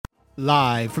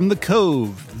Live from the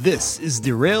Cove, this is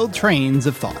Derailed Trains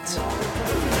of Thought.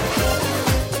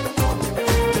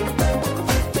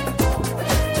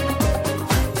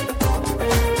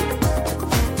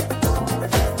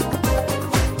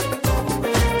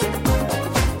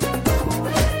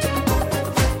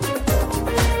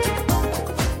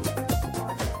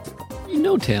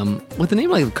 Tim, with a name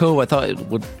like the Cove, I thought it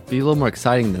would be a little more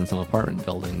exciting than some apartment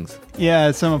buildings. Yeah,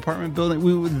 some apartment building.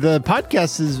 The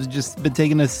podcast has just been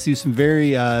taking us to some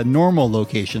very normal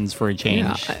locations for a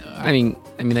change. Yeah, I mean,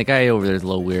 that guy over there is a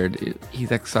little weird.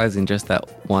 He's exercising just that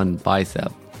one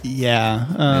bicep. Yeah,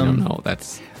 I don't know.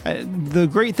 That's the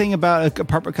great thing about an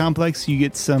apartment complex. You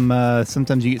get some.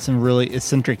 Sometimes you get some really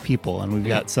eccentric people, and we've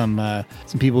got some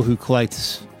people who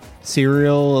collect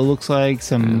cereal. It looks like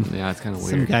some. Yeah, it's kind of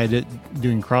weird. Some guy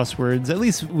doing crosswords. At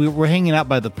least we're hanging out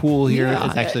by the pool here. Yeah,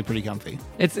 it's actually pretty comfy.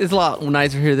 It's a lot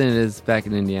nicer here than it is back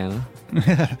in Indiana.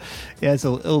 Yeah, it's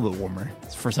a little bit warmer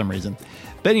for some reason.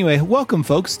 But anyway, welcome,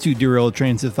 folks, to Derailed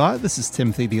Trains of Thought. This is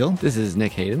Timothy Deal. This is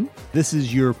Nick Hayden. This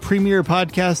is your premier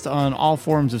podcast on all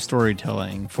forms of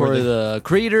storytelling. For the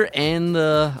creator and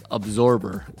the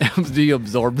absorber. Do you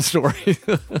absorb the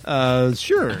story?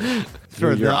 Sure.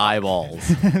 Through your eyeballs.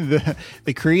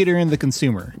 the creator and the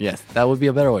consumer. Yes, that would be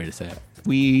a better way to say it.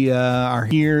 We are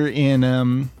here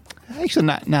in, actually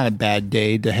not a bad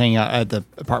day to hang out at the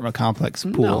apartment complex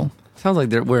pool. No. Sounds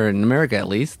like we're in America at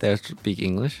least. They speak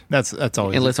English. That's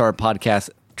always unless our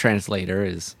podcast translator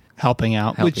is helping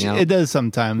out, which it does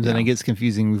sometimes, and it gets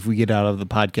confusing if we get out of the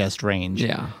podcast range.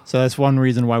 Yeah. So that's one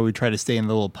reason why we try to stay in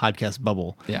the little podcast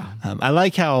bubble. Yeah. I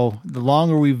like how the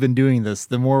longer we've been doing this,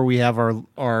 the more we have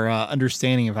our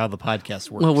understanding of how the podcast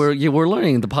works. Well, we're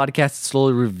learning. The podcast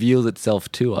slowly reveals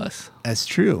itself to us. That's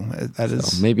true. So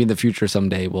maybe in the future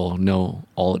someday we'll know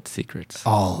all its secrets.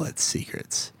 All its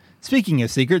secrets. Speaking of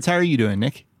secrets, how are you doing,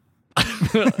 Nick?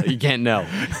 You can't know.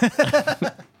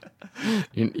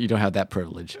 You don't have that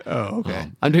privilege. Oh,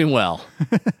 okay. I'm doing well.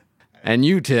 And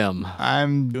you, Tim?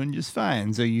 I'm doing just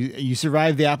fine. So you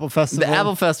survived the Apple Festival? The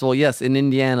Apple Festival, yes, in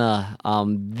Indiana.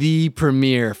 The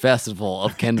premier festival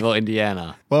of Kenville,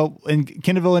 Indiana. Well, in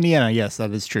Kenville, Indiana, yes, that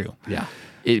is true. Yeah.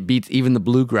 It beats even the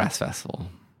Bluegrass Festival.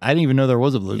 I didn't even know there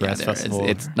was a Bluegrass Festival.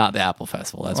 It's not the Apple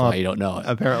Festival. That's why you don't know it.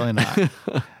 Apparently not.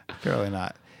 Apparently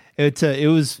not. It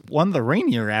was one of the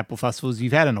rainier Apple Festivals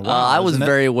you've had in a while. I was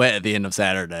very wet at the end of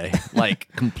Saturday, like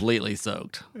completely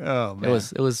soaked. Oh man,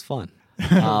 it was fun.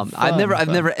 I've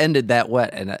never ended that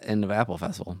wet at the end of Apple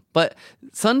Festival. But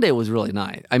Sunday was really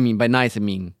nice. I mean, by nice I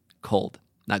mean cold,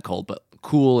 not cold, but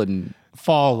cool and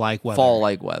fall-like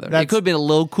weather. It could have been a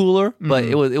little cooler, but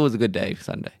it was a good day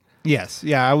Sunday. Yes,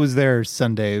 yeah, I was there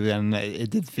Sunday, and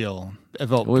it felt.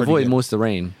 We avoided most of the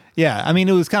rain. Yeah, I mean,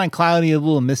 it was kind of cloudy, a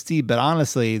little misty, but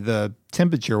honestly, the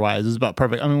temperature-wise, it was about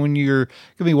perfect. I mean, when you're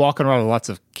going to be walking around with lots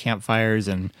of campfires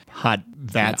and hot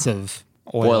vats of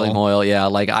oil. Boiling oil, yeah.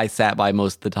 Like, I sat by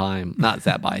most of the time. Not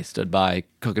sat by, stood by,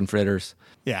 cooking fritters.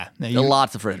 Yeah.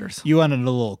 Lots of fritters. You wanted a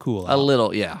little cool out. A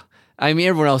little, yeah. I mean,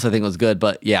 everyone else I think was good,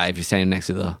 but yeah, if you're standing next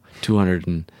to the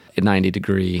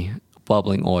 290-degree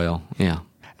bubbling oil, yeah.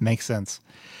 Makes sense.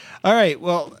 All right.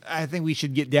 Well, I think we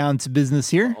should get down to business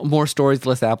here. More stories,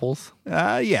 less apples.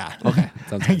 Yeah. Okay.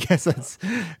 I guess is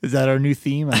that our new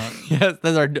theme? Yes,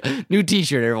 that's our new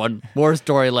T-shirt. Everyone, more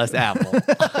story, less apple.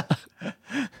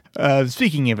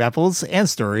 Speaking of apples and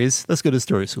stories, let's go to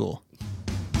story school.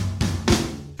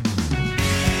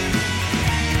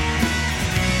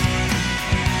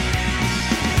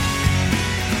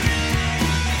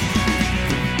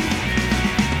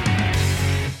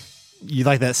 You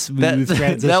like that smooth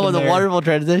transition? That was a wonderful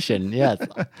transition, yes.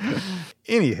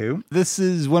 Anywho, this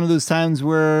is one of those times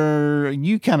where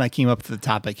you kind of came up with the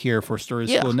topic here for Story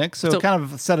School, Nick, so kind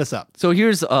of set us up. So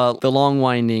here's the long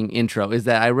winding intro, is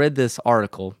that I read this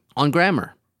article on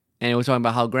grammar, and it was talking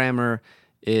about how grammar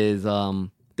is, there'll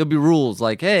be rules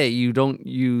like, hey, you don't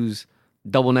use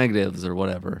double negatives or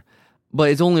whatever, but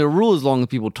it's only a rule as long as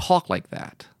people talk like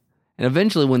that. And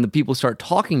eventually when the people start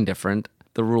talking different,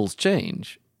 the rules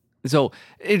change. So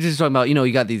it's just talking about,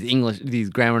 you got these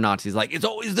grammar Nazis, like, it's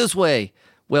always this way.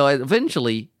 Well,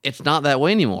 eventually, it's not that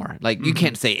way anymore. Like, you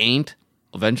can't say ain't.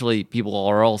 Eventually, people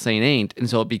are all saying ain't, and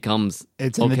so it becomes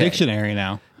It's in the dictionary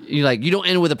now. You don't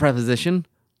end with a preposition.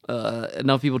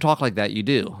 Enough people talk like that, you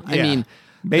do. Yeah. I mean...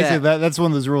 Basically, that's one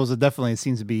of those rules that definitely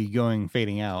seems to be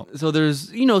fading out. So there's,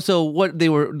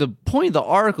 the point of the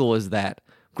article is that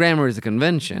grammar is a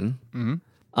convention,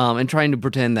 and trying to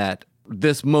pretend that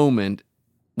this moment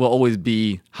will always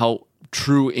be how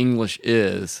true English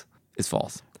is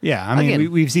false. Yeah, I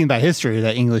mean, we've seen by history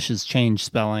that English has changed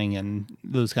spelling and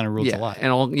those kind of rules a lot.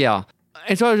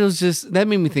 And so it was just, that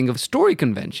made me think of story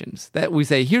conventions that we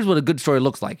say, here's what a good story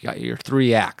looks like. You got your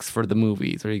 3 acts for the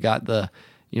movies, or you got the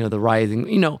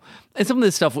rising, and some of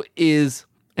this stuff is,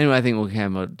 and I think we'll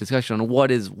have a discussion on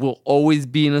what will always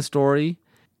be in a story,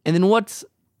 and then what's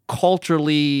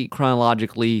culturally,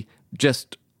 chronologically,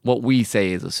 just what we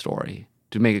say is a story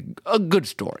to make a good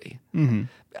story. Mm-hmm.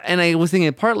 And I was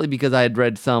thinking partly because I had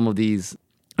read some of these,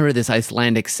 I read this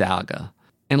Icelandic saga,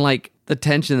 and like the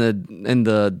tension and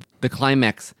the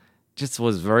climax just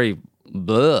was very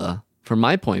bleh from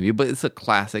my point of view, but it's a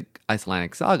classic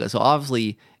Icelandic saga. So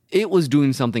obviously it was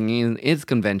doing something in its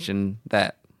convention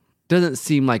that doesn't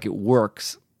seem like it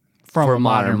works From for a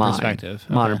modern perspective.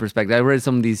 Modern Okay. perspective. I read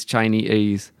some of these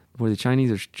Chinese, were they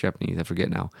Chinese or Japanese? I forget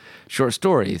now. Short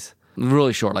stories,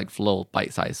 really short, like little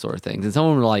bite-sized sort of things. And some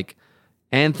of them were like,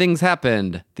 and things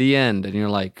happened, the end. And you're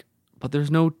like, but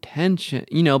there's no tension,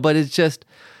 but it's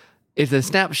a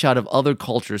snapshot of other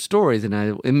culture stories. And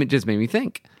it just made me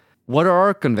think, what are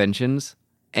our conventions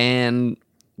and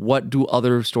what do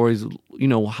other stories,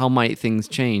 how might things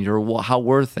change, or how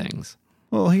were things?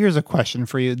 Well, here's a question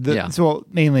for you. Yeah. So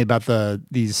mainly about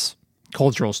these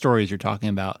cultural stories you're talking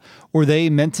about. Were they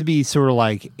meant to be sort of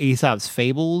like Aesop's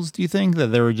fables, do you think? That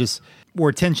they were just,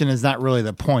 where tension is not really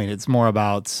the point. It's more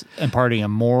about imparting a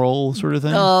moral sort of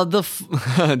thing?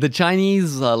 The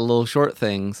Chinese little short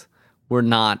things were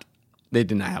not, they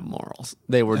did not have morals.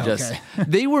 They were just,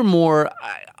 they were more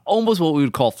almost what we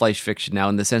would call flash fiction now,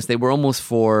 in the sense they were almost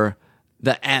for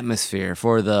the atmosphere,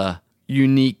 for the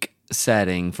unique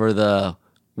setting, for the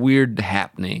weird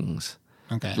happenings.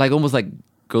 Okay. Like almost like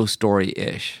ghost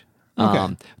story-ish.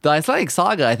 Okay. The Icelandic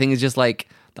saga, I think, is just like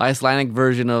the Icelandic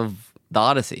version of the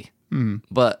Odyssey. Mm.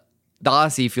 But the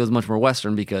Odyssey feels much more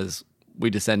Western because we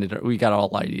got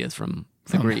all ideas from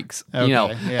the Greeks. Okay.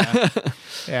 Yeah.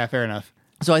 Yeah, fair enough.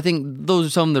 So I think those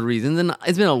are some of the reasons. And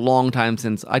it's been a long time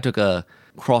since I took a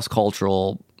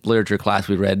cross-cultural literature class.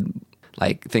 We read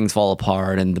like Things Fall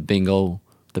Apart and the Bingo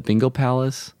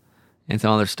Palace and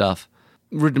some other stuff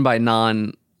written by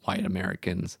non-white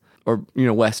Americans or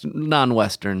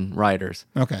non-Western writers.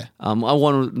 Okay.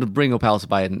 The Bingo Palace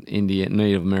by an Indian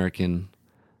Native American.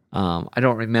 I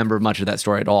don't remember much of that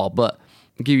story at all, but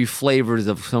it gave you flavors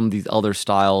of some of these other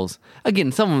styles.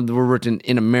 Again, some of them were written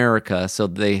in America, so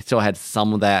they still had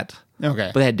some of that.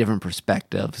 Okay. But they had different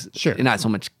perspectives. Sure. And not so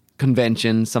much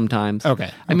convention sometimes.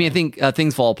 Okay. I mean, I think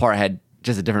Things Fall Apart had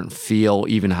just a different feel,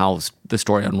 even how the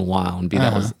story unwound.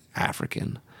 That was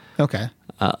African. Okay.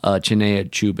 Chinea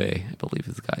Achebe, I believe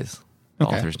is the guy's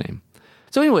author's name.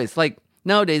 So anyways, like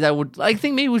nowadays I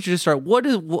think maybe we should just start, what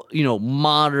is,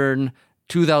 modern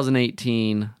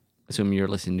 2018, assuming you're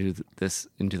listening to this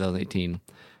in 2018,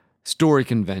 story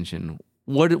convention.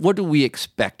 What do we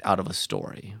expect out of a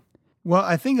story? Well,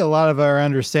 I think a lot of our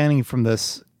understanding from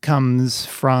this comes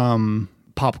from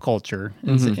pop culture,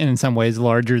 and in some ways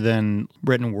larger than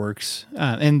written works.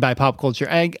 And by pop culture,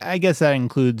 I guess that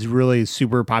includes really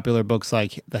super popular books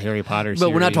like the Harry Potter series.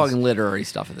 But we're not talking literary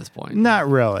stuff at this point. Not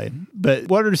really. But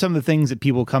what are some of the things that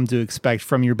people come to expect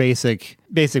from your basic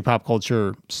pop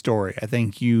culture story? I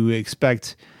think you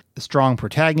expect a strong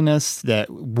protagonist that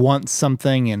wants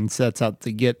something and sets out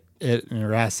to get it,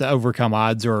 or has to overcome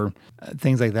odds or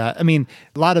things like that. I mean,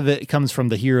 a lot of it comes from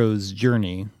the hero's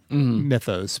journey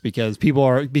mythos, because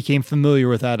people became familiar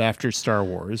with that after Star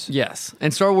Wars. Yes.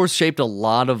 And Star Wars shaped a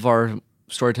lot of our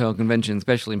storytelling conventions,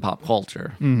 especially in pop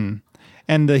culture. Mm-hmm.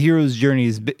 And the hero's journey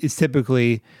is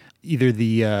typically either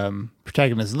the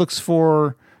protagonist looks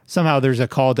for, somehow there's a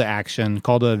call to action,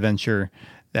 call to adventure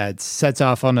that sets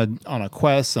off on a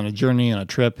quest, on a journey, on a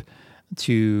trip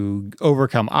to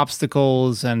overcome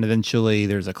obstacles, and eventually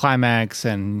there's a climax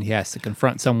and he has to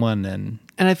confront someone. And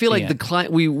I feel like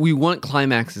we want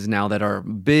climaxes now that are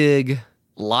big,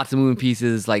 lots of moving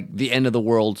pieces, like the end of the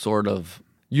world sort of.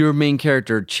 Your main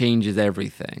character changes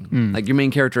everything. Like your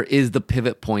main character is the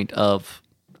pivot point of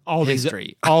all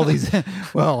history. These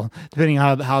well, depending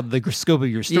on how the scope of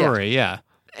your story, yeah.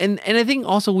 And I think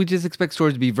also we just expect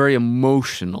stories to be very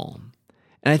emotional.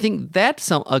 And I think that's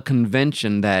a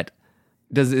convention that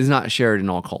is not shared in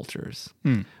all cultures,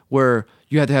 where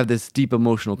you have to have this deep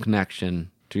emotional connection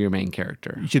to your main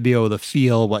character. You should be able to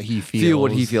feel what he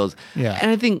feels. Yeah. And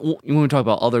I think when we talk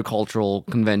about other cultural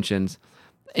conventions,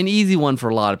 an easy one for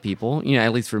a lot of people,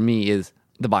 at least for me, is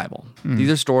the Bible. These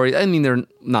are stories. I mean, they're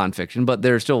nonfiction, but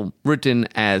they're still written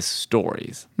as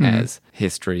stories, as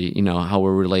history, how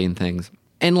we're relating things.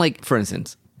 And like, for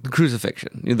instance, the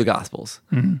crucifixion, the Gospels.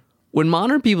 When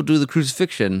modern people do the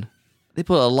crucifixion, they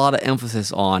put a lot of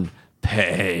emphasis on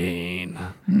pain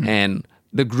and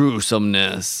the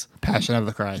gruesomeness. Passion of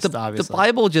the Christ, The obviously.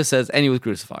 Bible just says, and he was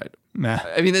crucified. Nah.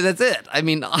 I mean, that's it. I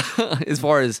mean, as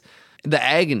far as the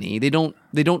agony, they don't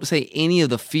say any of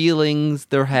the feelings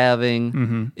they're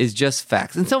having. Is just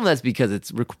facts, and some of that's because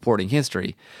it's reporting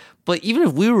history. But even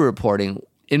if we were reporting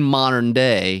in modern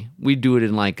day, we'd do it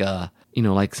in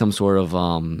like some sort of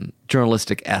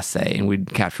journalistic essay, and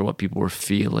we'd capture what people were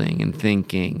feeling and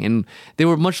thinking, and they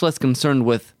were much less concerned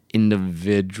with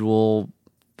individual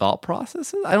thought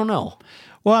processes. I don't know.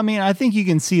 Well, I mean, I think you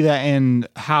can see that in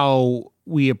how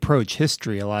we approach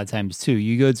history a lot of times too.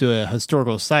 You go to a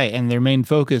historical site and their main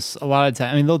focus a lot of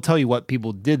time, I mean, they'll tell you what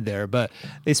people did there, but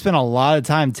they spend a lot of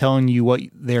time telling you what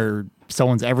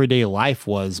someone's everyday life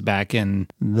was back in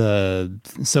the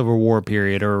Civil War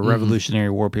period or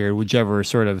Revolutionary War period, whichever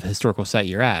sort of historical site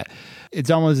you're at. It's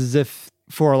almost as if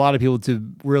for a lot of people to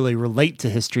really relate to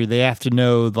history, they have to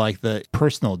know like the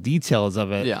personal details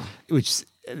of it, which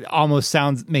almost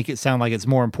make it sound like it's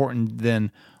more important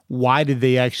than why did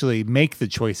they actually make the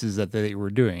choices that they were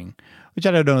doing, which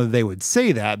I don't know that they would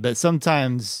say that, but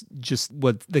sometimes just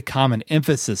what the common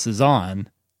emphasis is on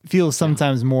feels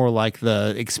sometimes more like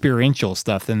the experiential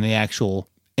stuff than the actual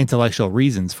intellectual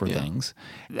reasons for things.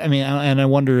 I mean, and I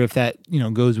wonder if that,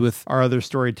 goes with our other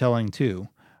storytelling too.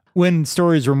 When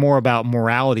stories were more about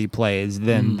morality plays,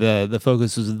 then the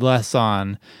focus was less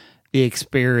on the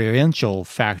experiential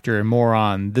factor and more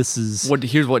on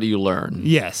here's what you learn.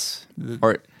 Yes.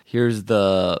 Or here's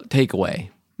the takeaway.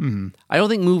 I don't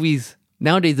think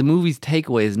nowadays the movie's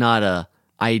takeaway is not a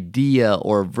idea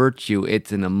or virtue,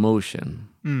 it's an emotion.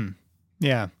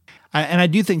 Yeah. And I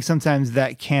do think sometimes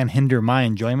that can hinder my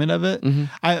enjoyment of it.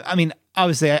 I mean,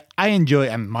 obviously, I'm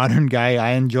a modern guy.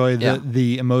 I enjoy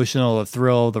the emotional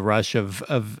thrill, the rush of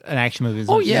an action movie as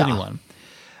much as anyone.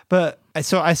 But I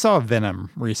saw Venom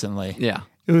recently. Yeah.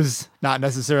 It was not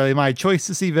necessarily my choice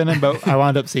to see Venom, but I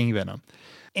wound up seeing Venom.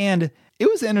 And it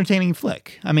was an entertaining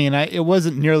flick. I mean, it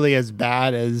wasn't nearly as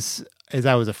bad as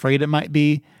I was afraid it might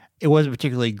be. It wasn't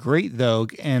particularly great, though.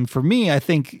 And for me, I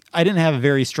think I didn't have a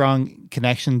very strong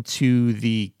connection to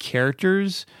the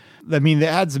characters. I mean, they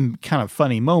had some kind of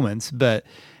funny moments, but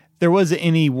there wasn't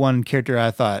any one character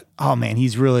I thought, oh man,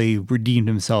 he's really redeemed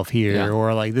himself here,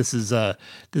 or like this is a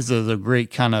great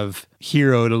kind of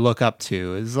hero to look up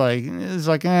to. It's like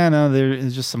no,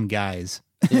 there's just some guys.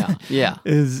 Yeah.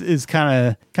 is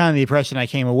kind of the impression I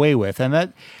came away with, and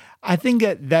that. I think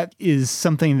that is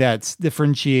something that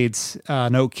differentiates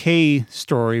an okay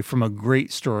story from a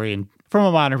great story and from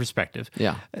a modern perspective.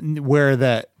 Yeah. Where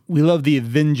that we love the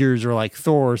Avengers or like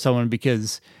Thor or someone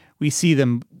because we see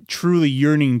them truly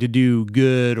yearning to do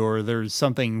good, or there's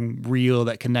something real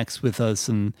that connects with us.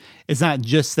 And it's not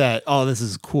just that, oh, this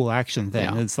is a cool action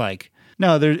thing. Yeah. It's like,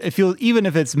 no, it feels, even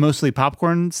if it's mostly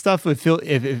popcorn stuff,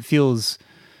 it feels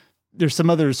there's some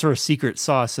other sort of secret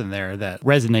sauce in there that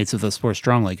resonates with us more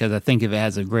strongly because I think if it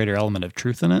has a greater element of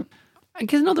truth in it. I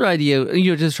guess another idea,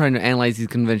 you're just trying to analyze these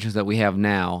conventions that we have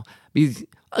now. Because,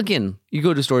 again, you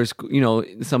go to stories,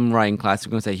 some writing class,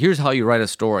 you're going to say, here's how you write a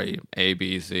story, A,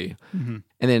 B, C. And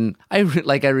then I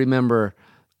remember,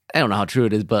 I don't know how true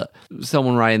it is, but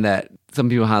someone writing that some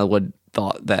people in Hollywood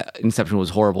thought that Inception was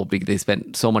horrible because they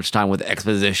spent so much time with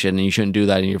exposition and you shouldn't do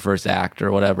that in your first act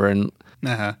or whatever. And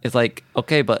it's like,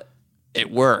 okay, but it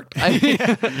worked. I mean,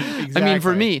 exactly. I mean,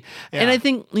 for me. Yeah. And I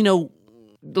think,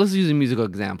 let's use a musical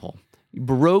example.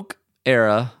 Baroque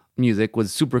era music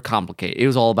was super complicated. It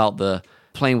was all about the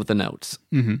playing with the notes.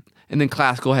 And then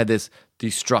classical had these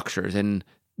structures. And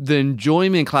the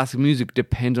enjoyment in classical music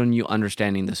depends on you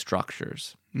understanding the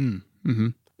structures. Then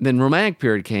Romantic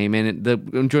period came, and the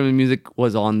enjoyment of music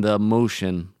was on the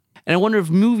emotion. And I wonder if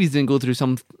movies didn't go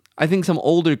through I think some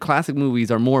older classic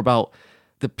movies are more about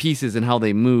the pieces and how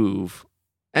they move.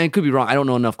 And it could be wrong. I don't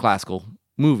know enough classical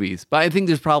movies, but I think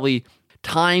there's probably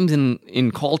times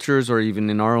in cultures or even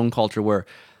in our own culture where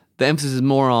the emphasis is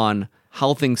more on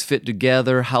how things fit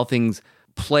together, how things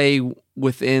play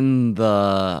within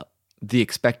the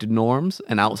expected norms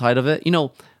and outside of it.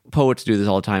 Poets do this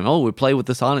all the time. Oh, we play with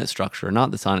the sonnet structure, not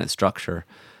the sonnet structure.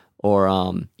 Or,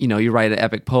 you write an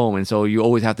epic poem, and so you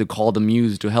always have to call the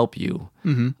muse to help you.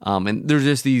 And there's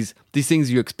just these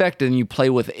things you expect, and you play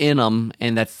within them,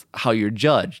 and that's how you're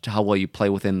judged, how well you play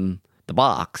within the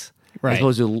box. Right. As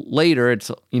opposed to later,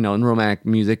 it's, in romantic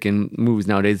music and movies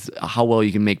nowadays, how well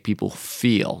you can make people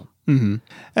feel.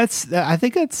 I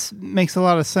think that makes a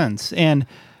lot of sense. And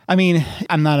I mean,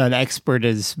 I'm not an expert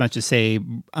as much as, say,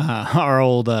 our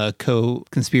old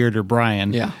co-conspirator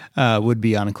Brian would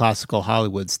be on classical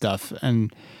Hollywood stuff.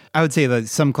 And I would say that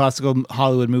some classical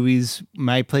Hollywood movies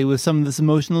might play with some of this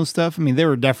emotional stuff. I mean, there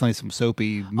were definitely some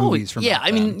soapy movies from back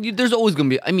then. I mean, there's always going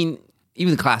to be... I mean,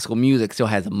 even the classical music still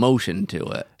has emotion to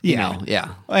it. Yeah. You know?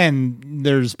 Yeah. And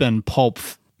there's been pulp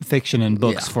fiction and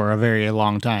books Yeah. for a very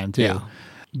long time too. Yeah.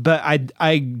 But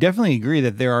I definitely agree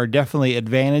that there are definitely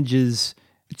advantages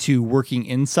to working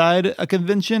inside a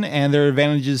convention, and there are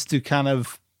advantages to kind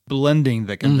of blending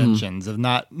the conventions of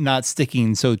not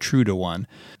sticking so true to one.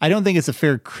 I don't think it's a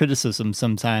fair criticism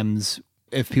sometimes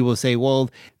if people say, well,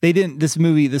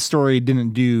 this story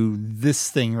didn't do this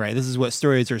thing right. This is what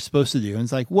stories are supposed to do. And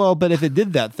it's like, well, but if it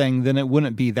did that thing, then it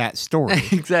wouldn't be that story.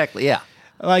 Exactly. Yeah.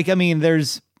 Like, I mean,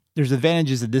 there's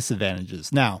advantages and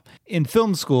disadvantages. Now, in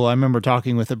film school, I remember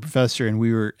talking with a professor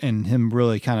and him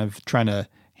really kind of trying to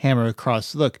hammer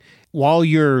across, look, while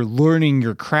you're learning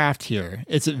your craft here,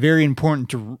 it's very important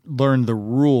to learn the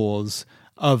rules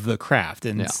of the craft.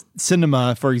 And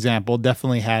cinema, for example,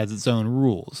 definitely has its own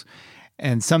rules.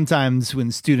 And sometimes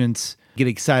when students get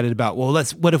excited about, well,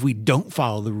 what if we don't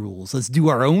follow the rules? Let's do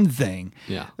our own thing.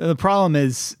 Yeah. The problem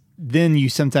is then you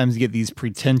sometimes get these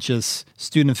pretentious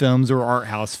student films or art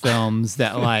house films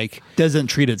that like doesn't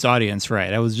treat its audience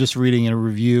right. I was just reading a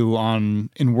review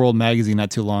in World Magazine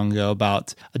not too long ago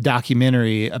about a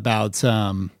documentary about, if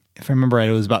I remember right,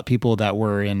 it was about people that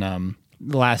were in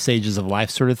the last stages of life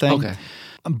sort of thing. Okay.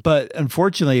 But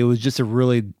unfortunately, it was just a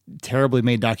really terribly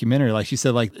made documentary. Like she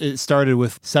said, like it started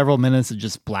with several minutes of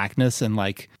just blackness and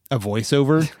like a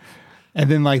voiceover. And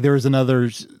then like there was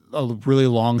a really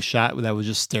long shot that was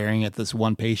just staring at this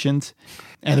one patient.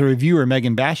 And the reviewer,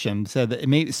 Megan Basham, said that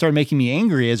it started making me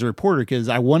angry as a reporter because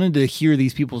I wanted to hear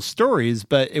these people's stories,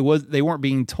 but they weren't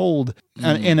being told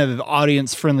in an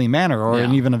audience-friendly manner or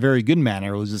in even a very good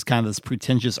manner. It was just kind of this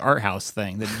pretentious art house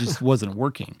thing that just wasn't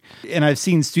working. And I've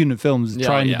seen student films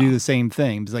trying to do the same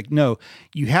thing. It's like, no,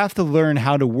 you have to learn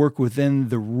how to work within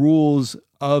the rules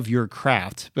of your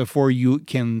craft before you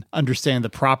can understand the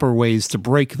proper ways to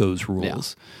break those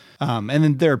rules. Yeah. And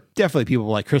then there are definitely people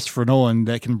like Christopher Nolan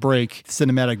that can break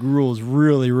cinematic rules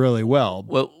really, really well.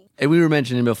 Well, and we were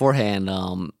mentioning beforehand,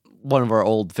 one of our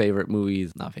old favorite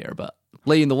movies, not favorite, but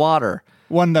Lady in the Water.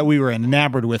 One that we were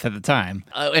enamored with at the time.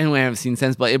 And we haven't seen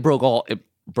since, but it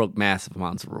broke massive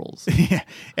amounts of rules. Yeah.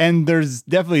 And there's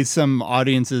definitely some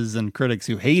audiences and critics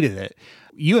who hated it.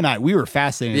 You and I, we were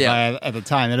fascinated by it at the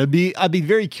time. And I'd be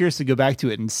very curious to go back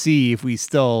to it and see if we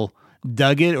still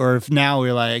dug it or if now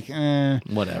we're like,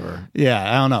 whatever. Yeah,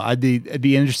 I don't know. It'd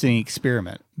be an interesting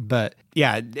experiment. But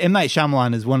yeah, M. Night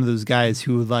Shyamalan is one of those guys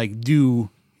who would like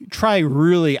try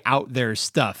really out there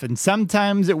stuff. And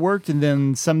sometimes it worked and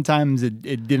then sometimes it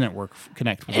didn't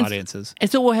connect with audiences.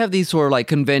 And so we'll have these sort of like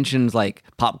conventions like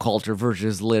pop culture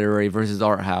versus literary versus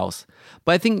art house.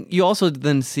 But I think you also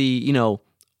then see,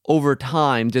 over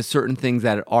time, just certain things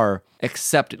that are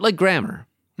accepted, like grammar,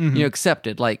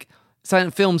 accepted. Like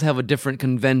silent films have a different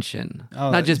convention,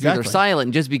 not just because they're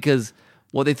silent, just because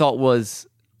what they thought was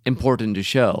important to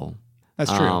show.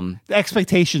 That's true. The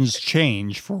expectations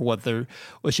change for what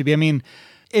should be. I mean,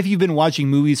 if you've been watching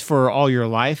movies for all your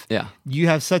life, you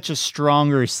have such a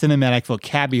stronger cinematic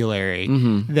vocabulary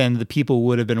than the people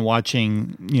would have been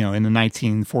watching, in the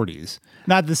 1940s.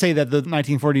 Not to say that the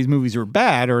 1940s movies were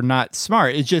bad or not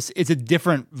smart. It's a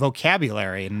different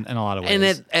vocabulary in a lot of ways.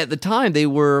 And at the time, they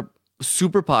were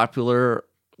super popular,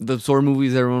 the sort of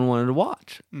movies everyone wanted to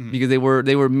watch because they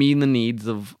were meeting the needs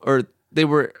of, or they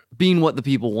were being what the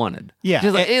people wanted. Yeah.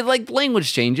 Just like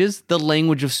language changes, the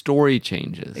language of story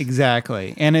changes.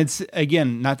 Exactly. And it's,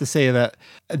 again, not to say that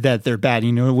they're bad.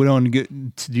 We don't want to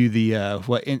get to do the,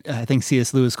 what I think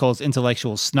C.S. Lewis calls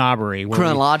intellectual snobbery.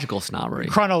 Chronological snobbery.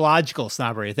 Chronological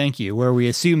snobbery, thank you, where we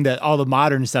assume that all the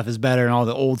modern stuff is better and all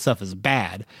the old stuff is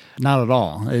bad. Not at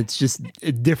all. It's just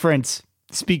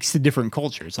speaks to different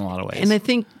cultures in a lot of ways. And I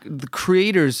think the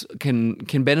creators can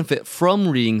benefit from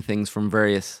reading things from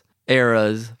various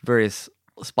eras, various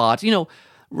spots.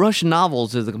 Russian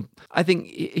novels I think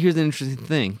here's an interesting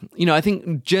thing. I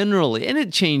think generally, and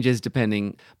it changes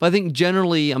depending, but I think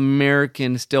generally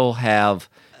Americans still have,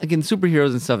 again,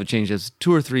 superheroes and stuff, it changes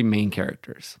 2 or 3 main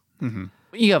characters. Mm-hmm.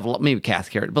 You have maybe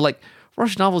cast characters, but like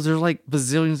Russian novels, there's like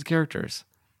bazillions of characters.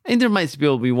 And there might be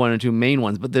able to be 1 or 2 main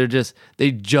ones, but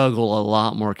they juggle a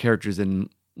lot more characters than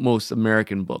most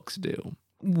American books do.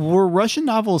 Were Russian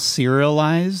novels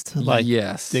serialized? Like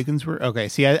yes. Dickens were? Okay,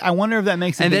 see, I wonder if that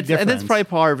makes a big difference. And that's probably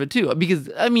part of it too. Because,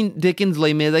 Dickens,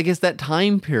 Les Mis, I guess that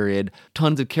time period,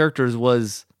 tons of characters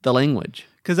was the language.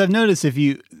 Because I've noticed if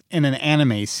you, in an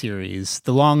anime series,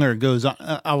 the longer it goes on,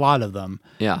 a lot of them,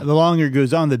 the longer it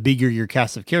goes on, the bigger your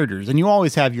cast of characters. And you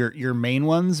always have your main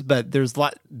ones, but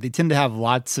they tend to have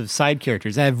lots of side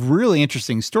characters that have really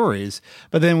interesting stories.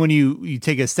 But then when you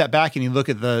take a step back and you look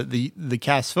at the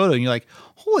cast photo and you're like,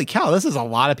 holy cow, this is a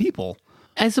lot of people.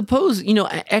 I suppose,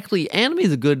 actually, anime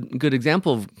is a good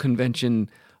example of convention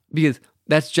because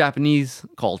that's Japanese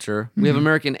culture. We have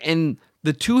American, and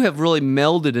the two have really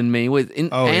melded in many ways.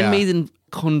 Animes and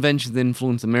conventions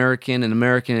influence American, and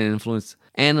American influence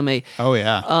anime. Oh,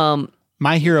 yeah.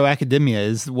 My Hero Academia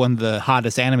is one of the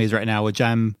hottest animes right now, which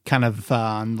I'm kind of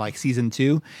on like season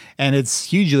 2, and it's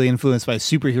hugely influenced by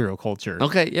superhero culture.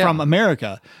 Okay, yeah. From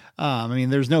America. I mean,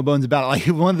 there's no bones about it. Like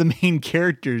one of the main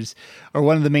characters, or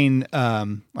one of the main,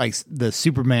 like the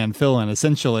Superman villain,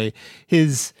 essentially,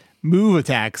 his move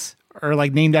attacks are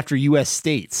like named after U.S.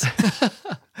 states.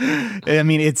 I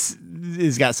mean, it's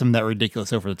got some of that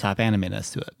ridiculous over the top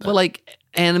anime-ness to it. But like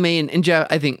anime and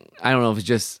I don't know if it's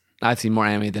just I've seen more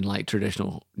anime than like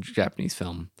traditional Japanese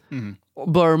film,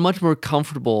 but are much more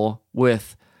comfortable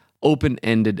with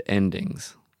open-ended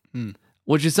endings,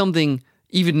 which is something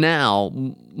even now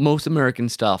most American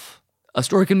stuff. A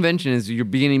story convention is your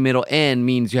beginning, middle, end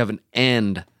means you have an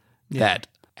end that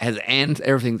has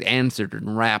everything's answered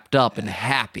and wrapped up and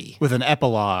happy with an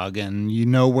epilogue, and you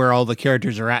know where all the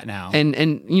characters are at now.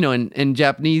 And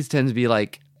Japanese tends to be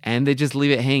like, and they just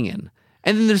leave it hanging.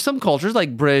 And then there's some cultures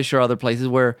like British or other places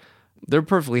where they're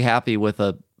perfectly happy with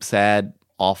a sad,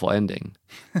 awful ending.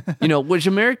 Which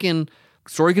American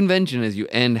story convention is you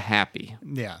end happy.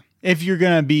 Yeah. If you're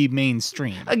going to be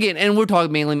mainstream. Again, and we're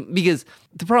talking mainly because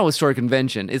the problem with story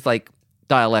convention is like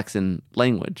dialects and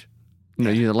language.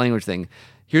 The language thing.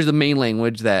 Here's the main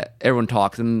language that everyone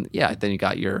talks, and then you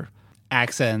got your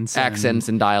accents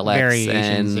and dialects.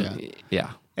 Variations.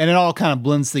 And it all kind of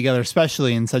blends together,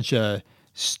 especially in such a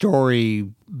story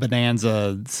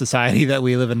bonanza society that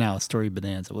we live in now. Story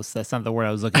bonanza. That's not the word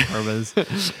I was looking for,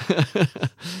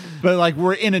 but like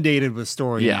we're inundated with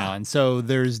story now, and so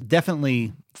there's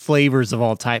definitely flavors of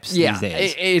all types these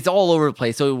days. It's all over the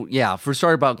place. So for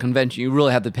story about convention, you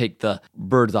really have to take the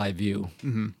bird's eye view.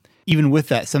 Mm-hmm. Even with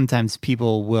that, sometimes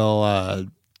people will, and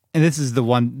this is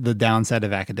the downside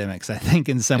of academics, I think,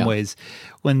 in some ways,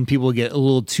 when people get a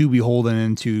little too beholden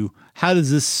into how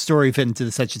does this story fit into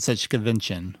such and such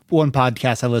convention. One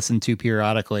podcast I listen to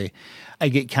periodically, I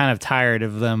get kind of tired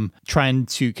of them trying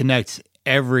to connect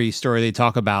every story they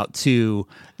talk about to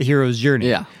the hero's journey.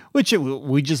 Yeah. Which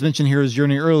we just mentioned hero's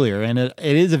journey earlier, and it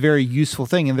is a very useful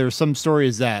thing. And there are some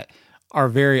stories that are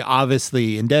very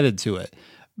obviously indebted to it.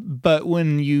 But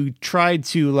when you try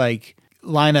to like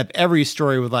line up every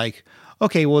story with like,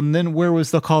 okay, well, and then where was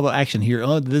the call to action here?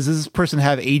 Oh, does this person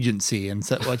have agency? And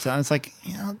so it's like,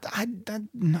 I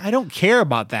don't care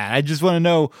about that. I just want to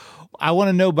know. I want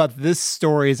to know about this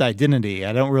story's identity.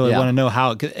 I don't really want to know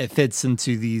how it fits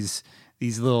into these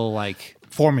little like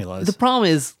formulas. The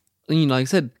problem is, like I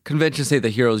said, conventions say the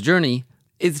hero's journey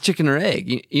is chicken or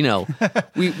egg.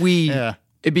 It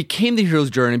became the hero's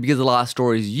journey because a lot of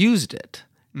stories used it.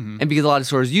 Mm-hmm. And because a lot of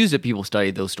stories used it, people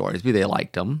studied those stories because they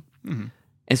liked them and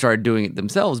started doing it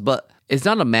themselves. But it's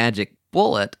not a magic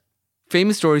bullet.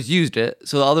 Famous stories used it,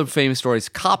 so the other famous stories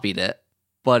copied it,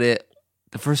 but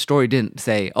the first story didn't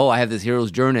say, oh, I have this hero's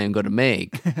journey I'm going to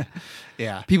make.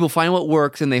 People find what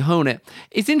works and they hone it.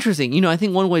 It's interesting. I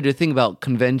think one way to think about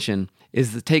convention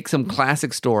is to take some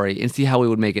classic story and see how we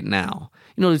would make it now.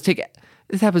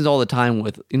 This happens all the time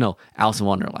with, Alice in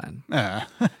Wonderland. That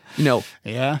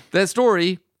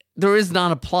story, there is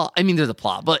not a plot. I mean, there's a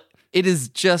plot, but it is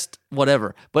just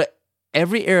whatever. But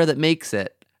every era that makes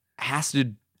it has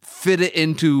to fit it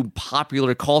into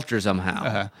popular culture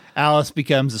somehow. Alice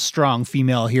becomes a strong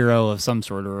female hero of some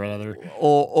sort or other.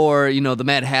 Or the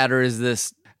Mad Hatter is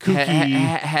this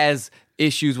has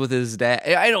issues with his dad.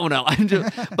 I don't know.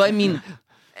 But I mean...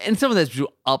 And some of that's to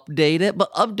update it,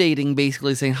 but updating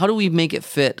basically saying, how do we make it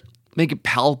fit, make it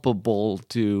palpable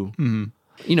to,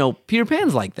 Peter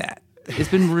Pan's like that. It's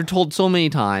been retold so many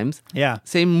times. Yeah.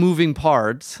 Same moving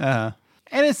parts. And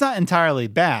it's not entirely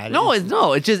bad.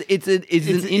 It's an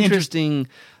interesting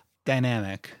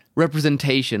dynamic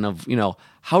representation of,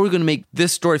 how are we going to make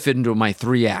this story fit into my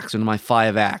 3 acts, or into my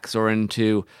 5 acts, or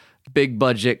into big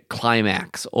budget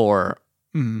climax, or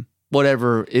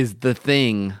whatever is the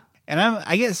thing. And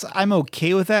I guess I'm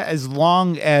okay with that as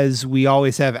long as we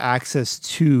always have access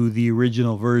to the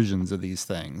original versions of these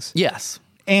things. Yes.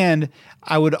 And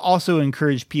I would also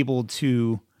encourage people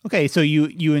to, okay, so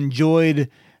you enjoyed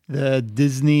the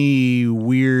Disney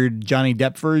weird Johnny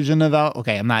Depp version of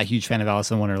I'm not a huge fan of Alice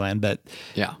in Wonderland, but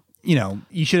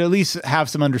you should at least have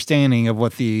some understanding of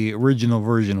what the original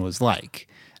version was like.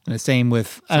 And the same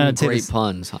with great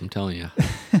puns, I'm telling you.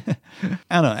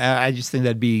 I don't know. I just think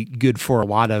that'd be good for a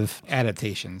lot of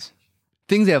adaptations.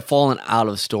 Things that have fallen out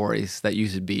of stories that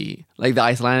used to be, like the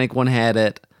Icelandic one had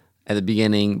it, at the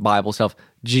beginning, Bible stuff,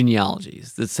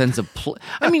 genealogies, the sense of,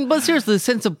 but seriously, the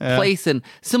sense of place, and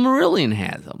Silmarillion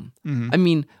has them. I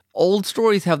mean, old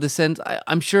stories have the sense,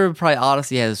 I'm sure probably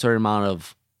Odyssey has a certain amount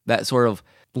of that sort of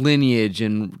lineage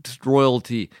and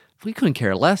royalty. We couldn't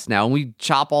care less now, and we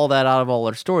chop all that out of all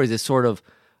our stories. It's sort of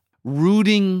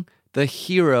rooting the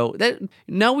hero.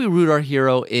 Now we root our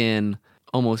hero in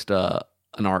almost an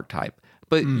archetype,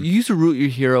 but you used to root your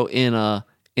hero in a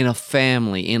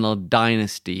family, in a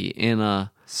dynasty, in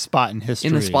a spot in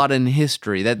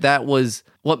history. That was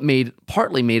what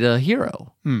partly made a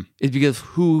hero. Is because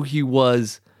who he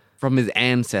was from his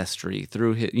ancestry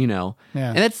through his,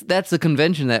 and that's a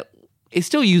convention that is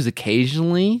still used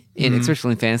occasionally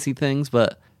especially in fantasy things,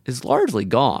 but it's largely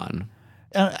gone.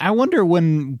 I wonder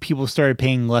when people started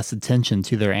paying less attention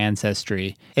to their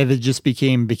ancestry, if it just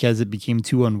became because it became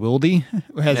too unwieldy,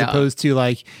 as opposed to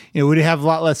we'd have a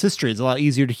lot less history. It's a lot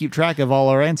easier to keep track of all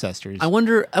our ancestors. I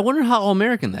wonder how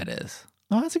American that is.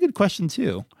 Oh, that's a good question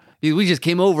too. We just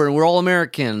came over and we're all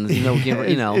Americans,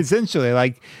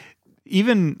 Essentially,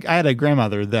 even I had a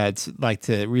grandmother that liked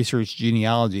to research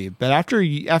genealogy, but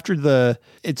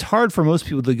it's hard for most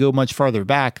people to go much farther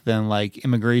back than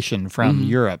immigration from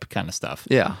Europe kind of stuff.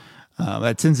 Yeah.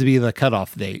 That tends to be the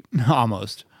cutoff date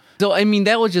almost. So,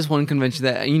 that was just one convention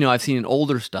that, I've seen in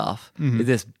older stuff. Is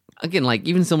this, again,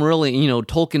 even Silmarillion,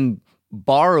 Tolkien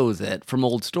borrows it from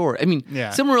old story.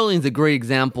 Silmarillion is a great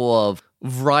example of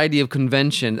variety of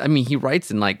convention. He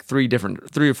writes in 3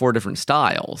 or 4 different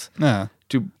styles.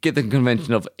 To get the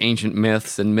convention of ancient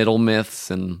myths and middle myths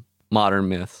and modern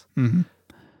myths. Mm-hmm.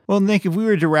 Well, Nick, if we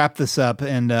were to wrap this up,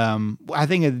 and I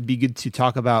think it'd be good to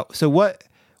talk about,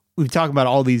 we've talked about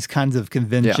all these kinds of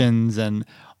conventions and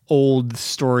old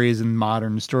stories and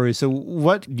modern stories. So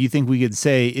what do you think we could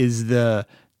say is the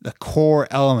core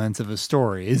elements of a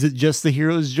story? Is it just the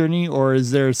hero's journey, or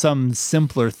is there some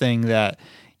simpler thing that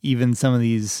even some of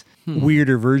these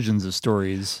weirder versions of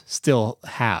stories still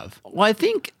have? Well, I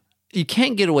think you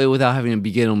can't get away without having a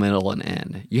beginning, middle, and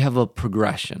end. You have a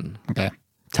progression. Okay.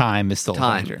 Time is still a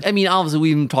factor. Obviously,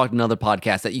 we even talked in other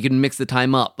podcasts that you can mix the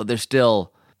time up, but there's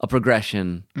still a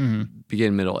progression,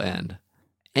 begin, middle, end.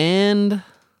 And you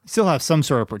still have some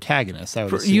sort of protagonist, I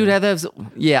would assume. You'd have to have,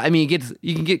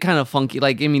 you can get kind of funky.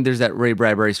 There's that Ray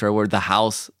Bradbury story where the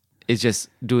house is just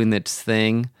doing its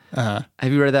thing. Have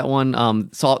you read that one?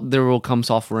 There Will Come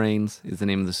Soft Rains is the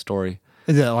name of the story.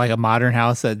 Is it like a modern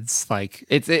house that's all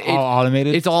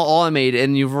automated? It's all automated,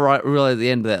 and you realize at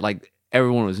the end that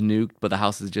everyone was nuked, but the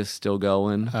house is just still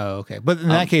going. Oh, okay. But in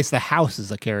that case, the house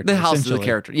is a character. The house is a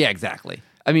character. Yeah, exactly.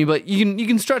 But you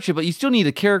can stretch it, but you still need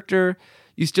a character.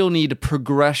 You still need a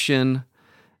progression.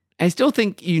 I still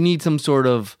think you need some sort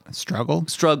of struggle.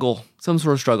 Some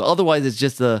sort of struggle. Otherwise, it's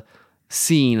just a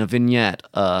scene, a vignette,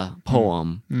 a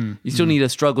poem. You still need a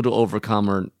struggle to overcome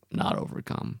or not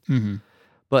overcome. Mm-hmm.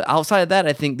 But outside of that,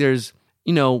 I think there's,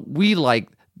 we like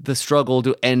the struggle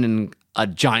to end in a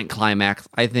giant climax.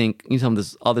 I think some of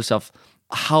this other stuff,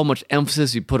 how much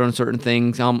emphasis you put on certain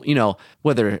things,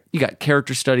 whether you got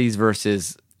character studies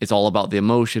versus it's all about the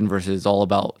emotion versus it's all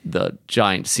about the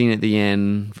giant scene at the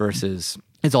end versus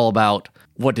it's all about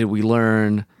what did we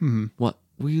learn, what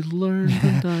we learned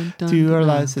to our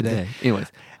lives today. Anyways.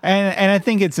 And I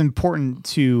think it's important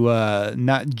to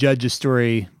not judge a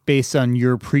story based on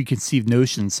your preconceived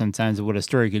notions sometimes of what a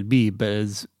story could be.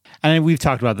 But and we've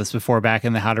talked about this before back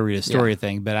in the How to Read a Story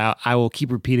thing, but I will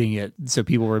keep repeating it so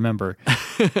people remember.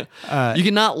 You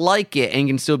cannot like it and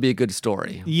can still be a good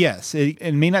story. Yes.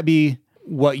 It may not be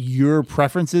what your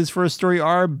preferences for a story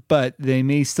are, but they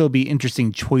may still be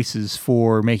interesting choices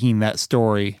for making that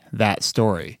story that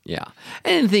story. Yeah.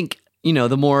 And I think,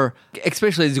 the more,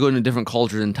 especially as you go into different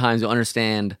cultures and times, you'll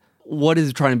understand what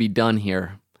is trying to be done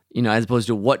here, as opposed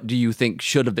to what do you think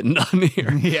should have been done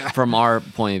here from our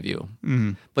point of view.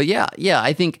 Mm-hmm. But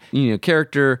I think,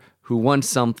 character who wants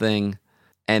something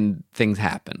and things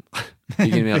happen.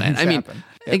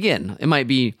 Again, it might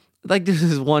be this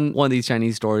is one of these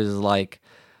Chinese stories is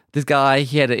this guy,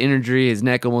 he had an injury, his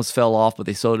neck almost fell off, but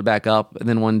they sewed it back up. And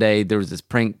then one day there was this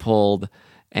prank pulled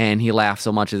and he laughed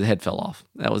so much his head fell off.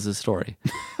 That was his story.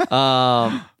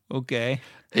 Okay.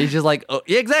 He's just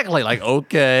exactly.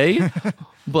 Okay.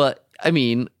 But,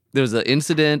 there's an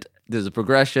incident, there's a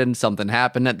progression, something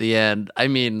happened at the end.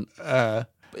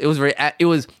 It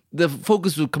was the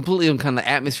focus was completely on kind of the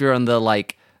atmosphere on the,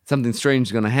 something strange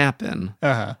is going to happen.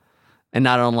 Uh-huh. And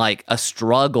not on, a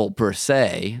struggle per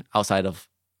se, outside of,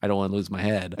 I don't want to lose my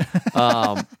head.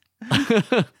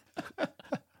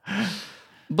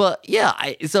 But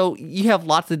so you have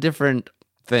lots of different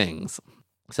things.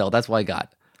 So that's what I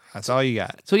got. That's all you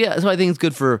got. So I think it's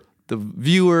good for the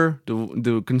viewer,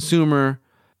 the consumer,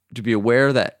 to be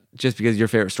aware that just because your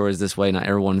favorite story is this way, not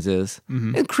everyone's is.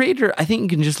 And creator, I think you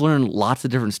can just learn lots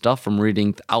of different stuff from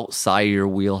reading outside your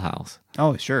wheelhouse.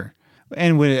 Oh, sure.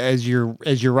 And as you're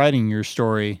writing your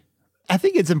story, I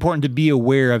think it's important to be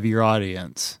aware of your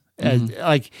audience.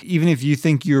 Like, even if you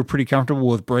think you're pretty comfortable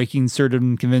with breaking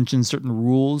certain conventions, certain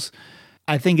rules,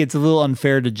 I think it's a little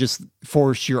unfair to just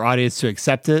force your audience to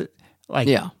accept it. Like,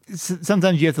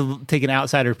 sometimes you have to take an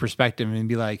outsider perspective and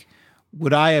be like,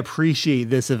 would I appreciate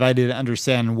this if I didn't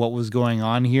understand what was going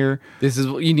on here? This is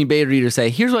what you need beta reader to say,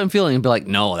 here's what I'm feeling, and be like,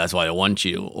 no, that's why I want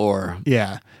you. Or,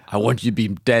 I want you to be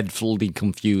deadly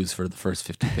confused for the first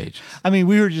 50 pages. I mean,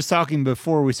 we were just talking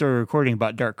before we started recording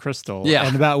about Dark Crystal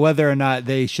and about whether or not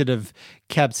they should have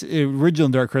kept original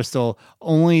Dark Crystal.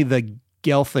 Only the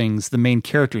Gelflings, the main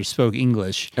characters, spoke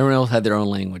English. Everyone else had their own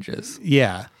languages.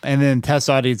 Yeah. And then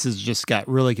test audiences just got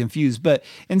really confused. But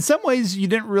in some ways, you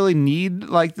didn't really need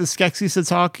like the Skeksis to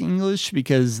talk English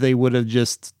because they would have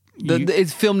just...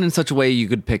 It's filmed in such a way you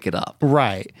could pick it up.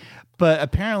 Right. But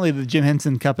apparently the Jim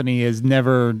Henson Company has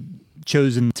never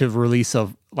chosen to release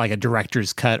a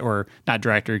director's cut, or not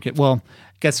director, well,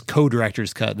 I guess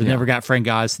co-director's cut. They never got Frank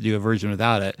Oz to do a version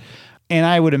without it. And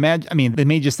I would imagine, I mean, they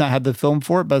may just not have the film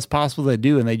for it, but it's possible they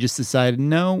do. And they just decided,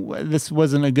 no, this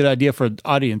wasn't a good idea for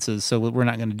audiences, so we're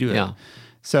not going to do it. Yeah.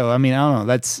 So, I mean, I don't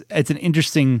know. It's an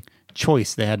interesting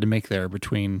choice they had to make there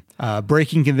between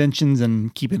breaking conventions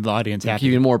and keeping the audience happy.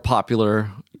 Keeping more popular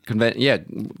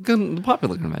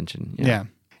popular convention. Yeah.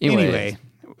 Anyway,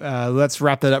 let's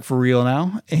wrap that up for real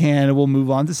now, and we'll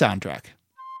move on to soundtrack.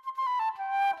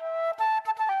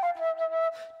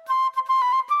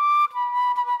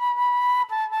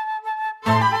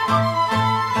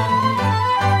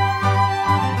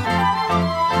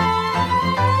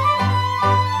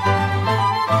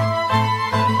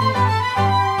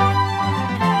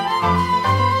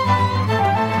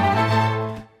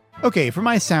 Okay, for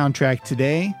my soundtrack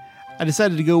today, I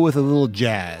decided to go with a little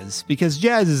jazz, because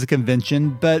jazz is a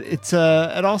convention, but it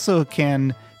also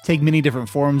can take many different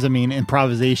forms. I mean,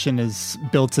 improvisation is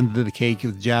built into the cake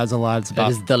with jazz a lot.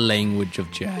 That is the language of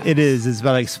jazz. It is. It's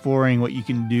about exploring what you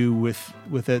can do with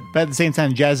it. But at the same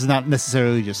time, jazz is not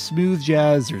necessarily just smooth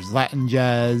jazz. There's Latin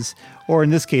jazz, or in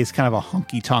this case, kind of a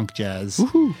honky-tonk jazz.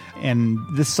 Woohoo. And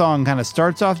this song kind of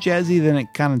starts off jazzy, then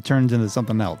it kind of turns into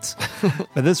something else.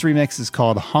 But this remix is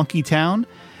called Honky Town.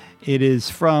 It is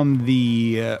from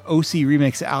the OC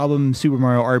Remix album Super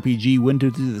Mario RPG Window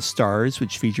to the Stars,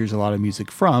 which features a lot of music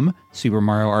from Super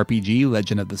Mario RPG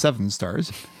Legend of the Seven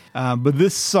Stars. But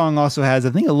this song also has,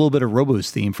 I think, a little bit of Robo's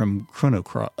theme from Chrono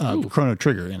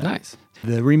Trigger in it. Nice.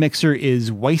 The remixer is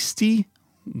Weisty,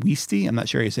 I'm not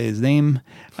sure how you say his name,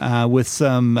 with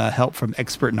some help from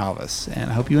Expert Novice. And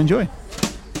I hope you enjoy.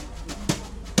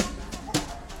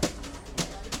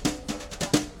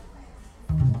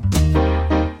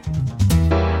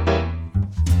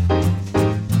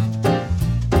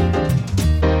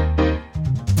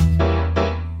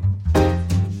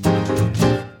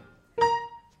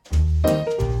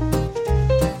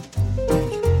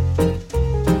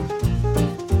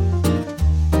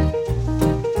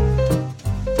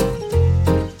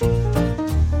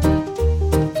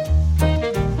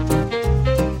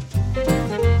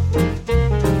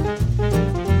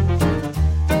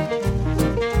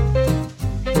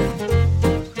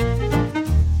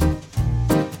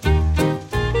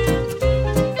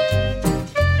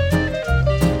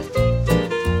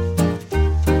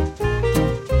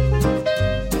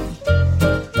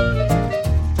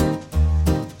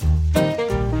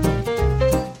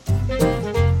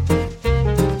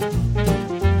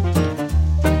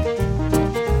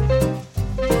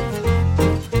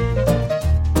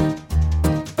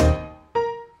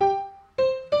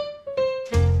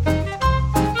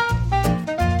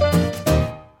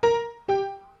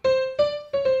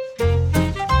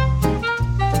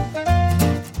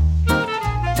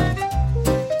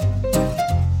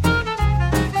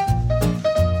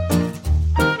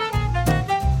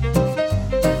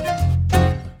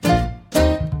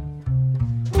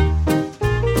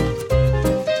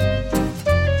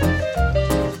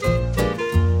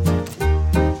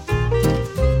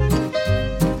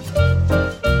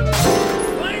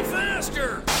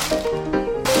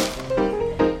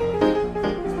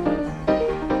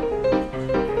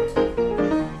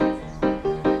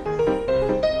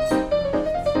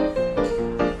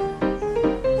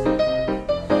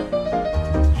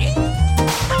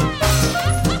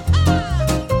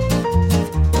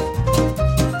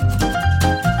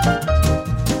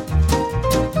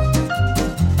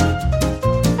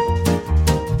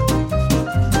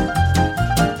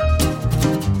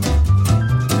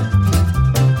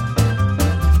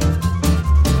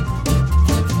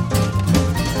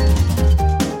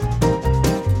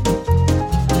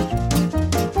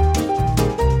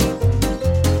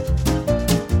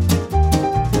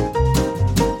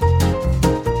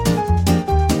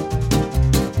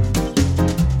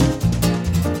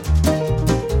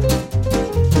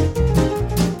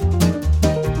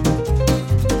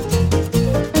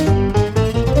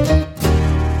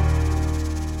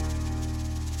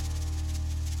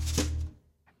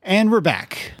 we're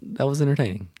back. That was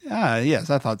entertaining.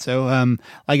 Yes, I thought so.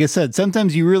 Like I said,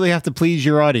 sometimes you really have to please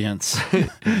your audience.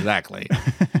 Exactly.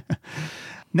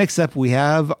 Next up, we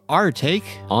have our take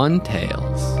On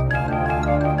Tales.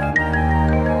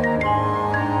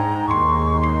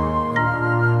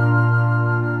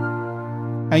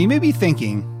 Now, you may be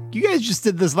thinking, you guys just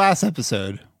did this last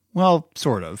episode. Well,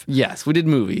 sort of. Yes, we did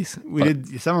movies. We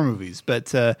did summer movies,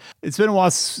 but it's been a while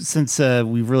since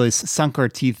we've really sunk our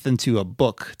teeth into a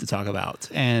book to talk about.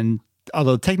 And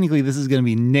although technically this is going to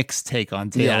be Nick's take on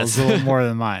Tales, Yes. a little more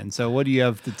than mine. So what do you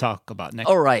have to talk about next?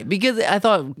 All right, because I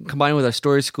thought combined with our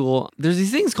story school, there's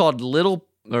these things called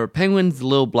Penguin's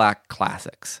Little Black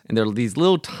Classics. And they're these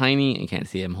little tiny, you can't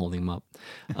see I'm holding them up,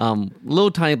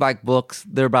 little tiny black books.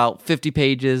 They're about 50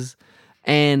 pages.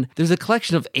 And there's a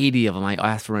collection of 80 of them I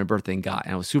asked for my birthday and got.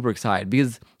 And I was super excited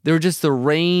because they're just the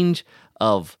range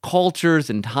of cultures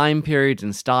and time periods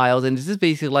and styles. And it's just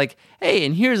basically like, hey,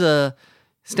 and here's a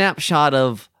snapshot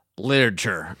of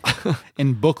literature.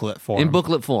 In booklet form. In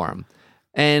booklet form.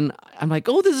 And I'm like,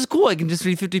 oh, this is cool. I can just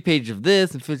read 50 pages of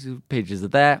this and 50 pages of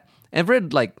that. And I've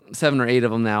read like 7 or 8 of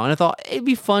them now. And I thought it'd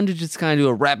be fun to just kind of do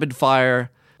a rapid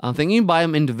fire thing. You can buy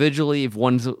them individually if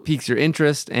one piques your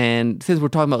interest. And since we're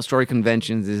talking about story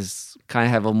conventions, is kind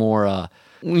of have a more,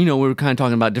 we were kind of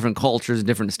talking about different cultures and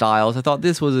different styles. I thought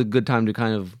this was a good time to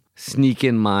kind of sneak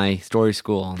in my story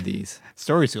school on these.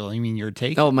 Story school? You mean your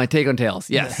take? Oh, my take on Tales,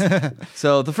 yes.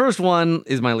 So the first one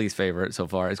is my least favorite so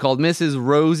far. It's called Mrs.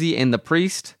 Rosie and the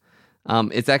Priest.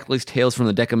 It's actually Tales from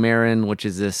the Decameron, which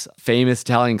is this famous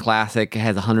Italian classic. It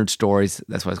has 100 stories.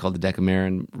 That's why it's called the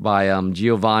Decameron, by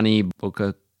Giovanni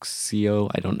Boccaccio.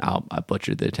 I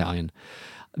butchered the Italian.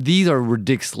 These are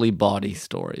ridiculously bawdy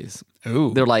stories.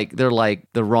 Ooh. They're like the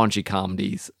raunchy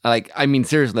comedies.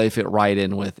 Seriously, they fit right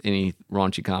in with any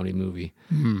raunchy comedy movie.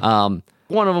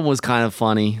 One of them was kind of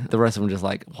funny. The rest of them just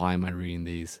like, why am I reading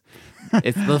these?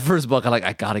 It's the first book.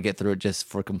 I gotta get through it just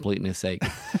for completeness sake.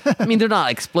 They're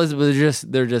not explicit, but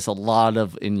they're just a lot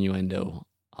of innuendo.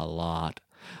 A lot.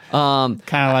 Kind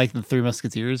of like the Three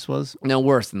Musketeers was? No,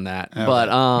 worse than that. Okay. But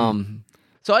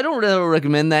so I don't really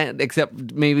recommend that,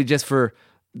 except maybe just for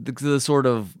the sort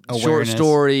of short Awareness.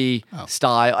 story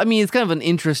style. It's kind of an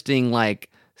interesting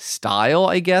style,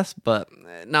 I guess, but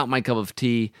not my cup of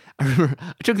tea. I remember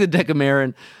I took the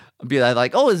Decameron. Be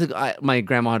like, my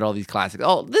grandma had all these classics.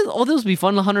 This would be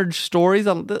fun. 100 stories.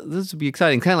 This would be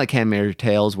exciting. Kind of like Handmaid's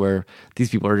Tales, where these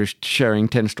people are just sharing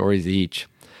 10 stories each.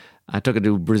 I took it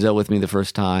to Brazil with me the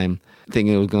first time,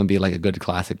 thinking it was going to be like a good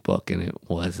classic book, and it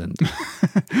wasn't.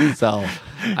 So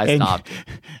I stopped.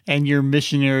 And your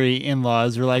missionary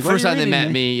in-laws were like, First time they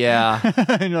met me, yeah.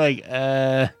 And you're like,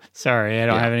 sorry, I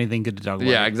don't have anything good to talk about.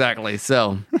 Yeah, exactly.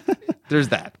 So there's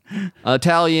that.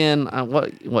 Italian,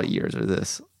 what years are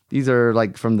this? These are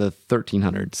like from the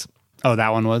 1300s. Oh, that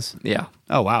one was? Yeah.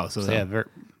 Oh, wow. So yeah,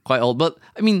 Quite old. But,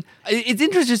 it's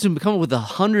interesting to come up with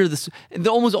 100 of this.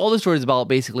 Almost all the stories about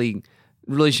basically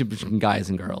relationships between guys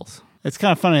and girls. It's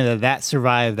kind of funny that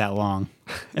survived that long,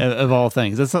 of all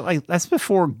things. That's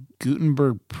before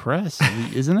Gutenberg Press,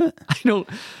 isn't it?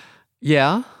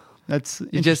 Yeah. That's It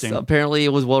just interesting. apparently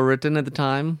it was well written at the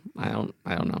time. I don't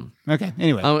know. Okay.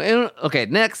 Anyway, Okay.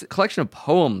 Next, collection of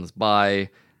poems by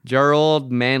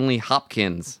Gerald Manley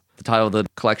Hopkins. The title of the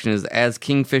collection is As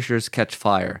Kingfishers Catch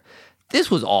Fire. This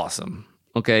was awesome.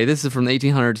 Okay, this is from the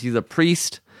 1800s. He's a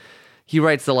priest. He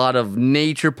writes a lot of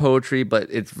nature poetry, but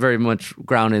it's very much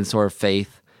grounded in sort of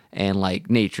faith and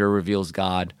nature reveals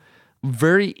God.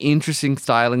 Very interesting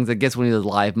stylings. I guess when he was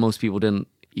alive, most people didn't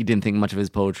think much of his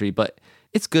poetry, but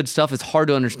it's good stuff. It's hard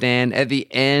to understand. At the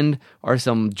end are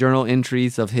some journal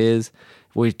entries of his,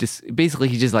 where he's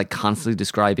just constantly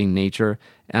describing nature.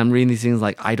 And I'm reading these things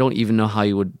I don't even know how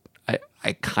you would.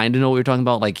 I kind of know what you're talking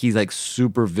about. He's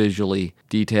super visually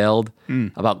detailed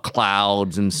about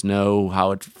clouds and snow,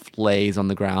 how it lays on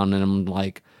the ground. And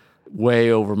I'm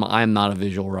way over I'm not a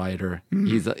visual writer.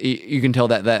 You can tell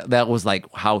that was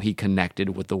how he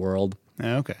connected with the world.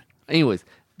 okay. Anyways,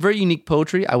 very unique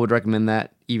poetry. I would recommend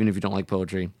that, even if you don't like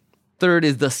poetry. Third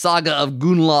is the Saga of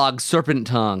Gunnlaug Serpent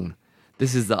Tongue.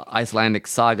 This is the Icelandic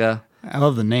saga. I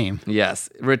love the name. Yes,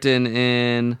 written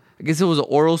in, I guess it was an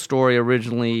oral story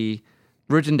originally,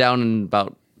 written down in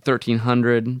about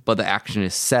 1300, but the action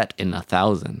is set in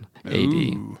 1000 AD.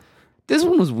 Ooh. This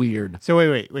one was weird. So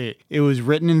wait. It was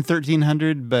written in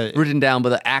 1300, but Written down, but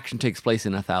the action takes place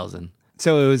in 1000.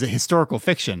 so it was a historical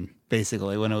fiction,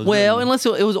 basically, when it was Well, written. unless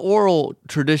it was oral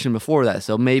tradition before that,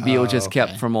 so maybe it was just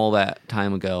kept okay. from all that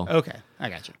time ago. Okay, I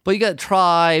got you. But you got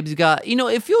tribes, you got,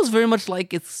 it feels very much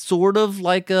like it's sort of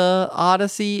like a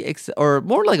Odyssey, or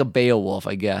more like a Beowulf,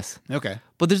 I guess. Okay.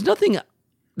 But there's nothing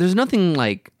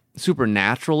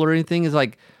supernatural or anything. It's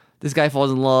like this guy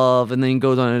falls in love and then he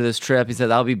goes on this trip. He says,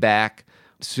 I'll be back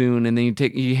soon. And then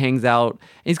he hangs out. And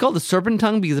he's called the Serpent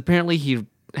Tongue because apparently he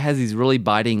has these really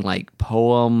biting like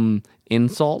poem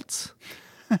insults.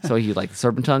 So he like the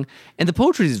Serpent Tongue. And the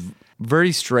poetry is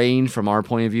very strange from our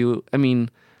point of view. I mean,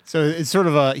 so it's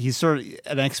he's sort of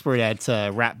an expert at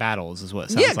rap battles is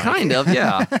what it sounds like. Kind of,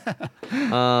 yeah.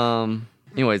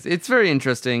 Anyways, it's very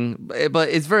interesting, but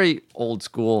it's very old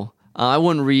school. I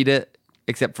wouldn't read it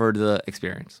except for the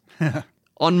experience.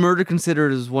 On Murder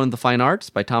Considered as One of the Fine Arts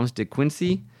by Thomas De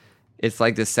Quincey. It's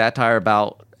like this satire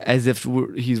about, as if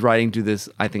he's writing to this,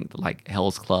 I think, like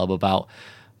Hell's Club about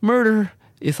murder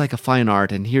is like a fine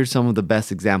art, and here's some of the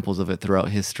best examples of it throughout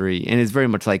history. And it's very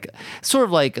much like, sort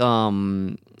of like a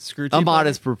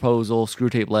modest proposal, screw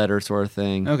tape letter sort of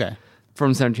thing. Okay.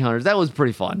 From 1700s. That was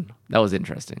pretty fun. That was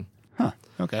interesting. Huh.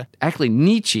 Okay. Actually,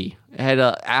 Nietzsche had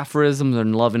aphorisms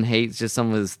on love and hate, just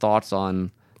some of his thoughts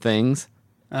on things.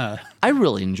 I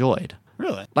really enjoyed.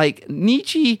 Really? Like,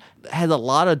 Nietzsche had a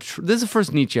lot of... this is the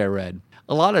first Nietzsche I read.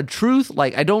 A lot of truth.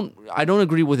 Like, I don't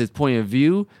agree with his point of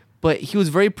view, but he was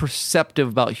very perceptive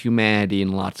about humanity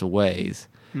in lots of ways.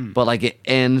 But, like, it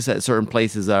ends at certain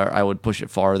places that I would push it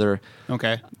farther.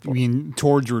 Okay. You mean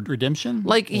towards redemption?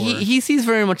 Like, he sees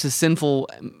very much a sinful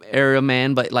area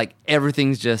man, but, like,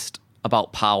 everything's just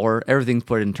about power. Everything's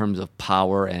put in terms of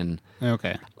power and...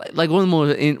 Okay. Like, one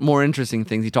of the more interesting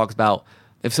things he talks about,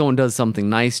 if someone does something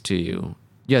nice to you,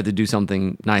 you have to do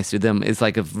something nice to them. It's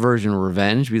like a version of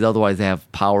revenge, because otherwise they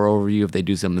have power over you if they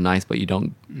do something nice, but you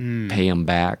don't pay them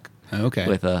back. Okay.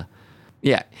 With a...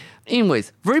 Yeah.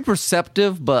 Anyways, very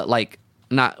perceptive, but, like,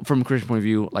 not from a Christian point of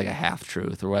view, like a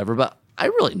half-truth or whatever. But I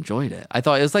really enjoyed it. I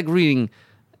thought it was like reading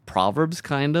Proverbs,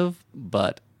 kind of,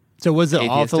 but... So was it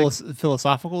all atheistic.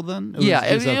 philosophical then?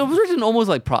 It was written almost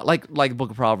like the Book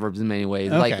of Proverbs in many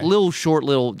ways. Okay. Like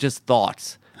little just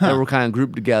thoughts that were kind of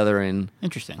grouped together in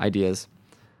Interesting ideas.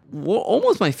 Well,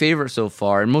 almost my favorite so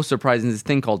far, and most surprising, is this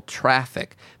thing called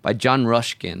Traffic by John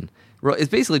Ruskin. It's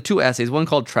basically two essays, one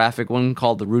called Traffic, one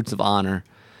called The Roots of Honor.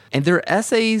 And they're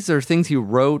essays or things he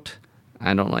wrote,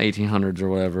 I don't know, 1800s or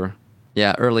whatever.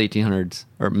 Yeah, early 1800s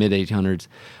or mid 1800s.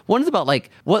 One is about,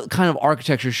 like, what kind of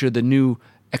architecture should the new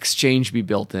exchange be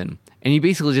built in? And he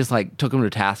basically just, like, took him to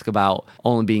task about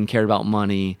only being cared about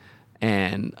money.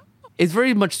 And it's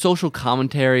very much social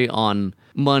commentary on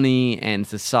money and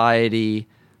society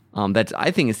that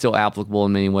I think is still applicable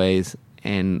in many ways.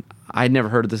 And I'd never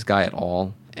heard of this guy at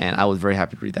all. And I was very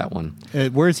happy to read that one.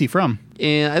 Where is he from?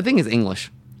 And I think it's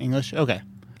English. English? Okay.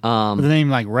 With the name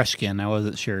like Ruskin, I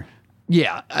wasn't sure.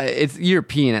 Yeah, it's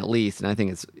European at least, and I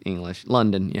think it's English.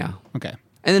 London, yeah. Okay.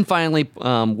 And then finally,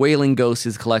 Wailing Ghosts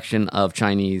is a collection of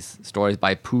Chinese stories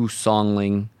by Pu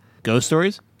Songling. Ghost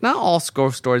stories? Not all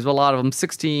ghost stories, but a lot of them,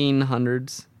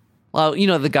 1600s. Well, you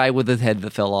know, the guy with his head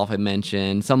that fell off I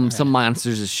mentioned. Some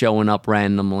monsters just showing up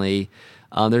randomly.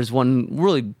 There's one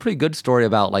really pretty good story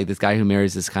about, like, this guy who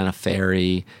marries this kind of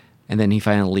fairy, and then he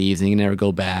finally leaves and he can never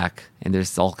go back, and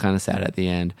there's all kind of sad at the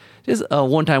end. Just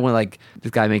one time when, like,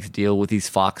 this guy makes a deal with these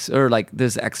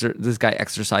this guy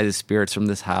exorcises spirits from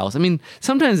this house. I mean,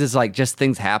 sometimes it's like just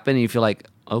things happen and you feel like,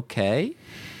 okay.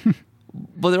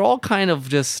 But they're all kind of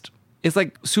just, it's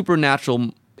like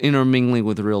supernatural intermingling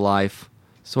with real life,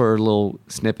 sort of little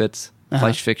snippets.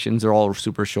 Flash fictions are all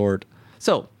super short.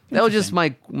 So that was just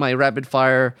my rapid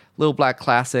fire little black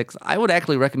classics. I would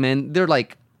actually recommend, they're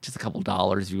like just a couple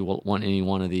dollars if you want any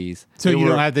one of these. So you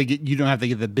don't have to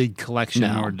get the big collection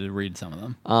in order to read some of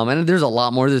them. And there's a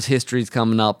lot more. There's histories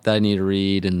coming up that I need to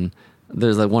read, and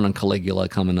there's like one on Caligula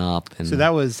coming up. And so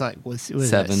that was like was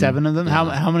seven. Seven of them.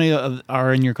 Yeah. How many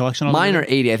are in your collection? Mine are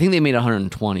 80. I think they made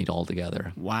 120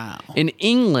 altogether. Wow. In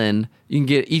England, you can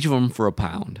get each of them for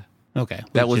 £1. Okay.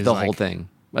 That was the whole thing.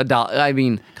 A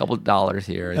couple of dollars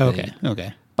here.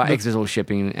 Okay. By extra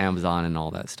shipping, Amazon, and all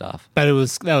that stuff. But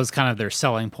that was kind of their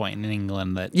selling point in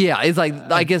England. That it's like,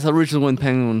 I guess originally when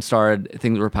Penguin started,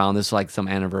 things were £1. This was like some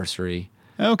anniversary.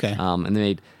 Okay. And they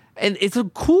made, and it's a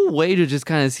cool way to just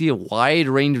kind of see a wide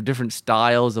range of different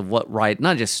styles of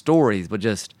not just stories, but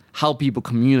just how people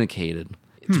communicated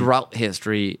throughout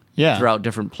history, throughout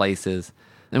different places.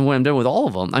 And when I'm done with all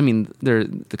of them, I mean,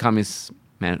 the communists,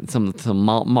 some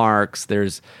Marx,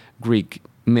 there's Greek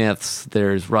myths,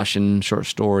 there's Russian short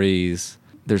stories,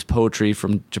 there's poetry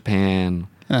from Japan.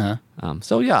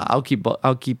 So yeah, I'll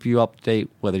keep you up to date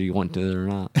whether you want to or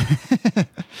not.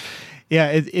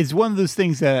 Yeah, it's one of those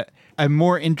things that I'm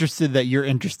more interested that you're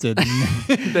interested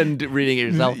in than reading it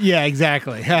yourself. Yeah,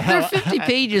 exactly. They're 50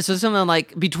 pages, so something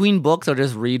like between books, I'll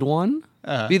just read one.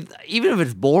 Even if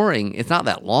it's boring, it's not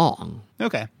that long.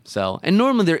 Okay. So, and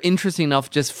normally they're interesting enough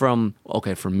just for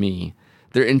me,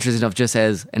 they're interesting enough just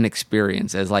as an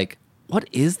experience, as like, what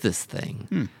is this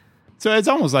thing? So it's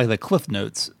almost like the Cliff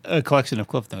Notes, a collection of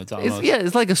Cliff Notes almost.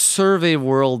 It's like a survey of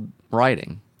world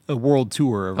writing. A world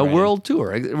tour of A writing. world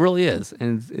tour. It really is.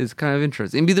 And it's kind of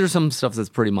interesting. Maybe there's some stuff that's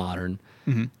pretty modern.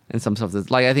 And some stuff that's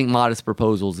like, I think Modest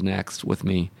Proposal's next with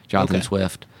me, Jonathan Okay.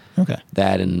 Swift. Okay.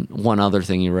 That and one other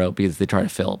thing you wrote because they try to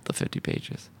fill up the 50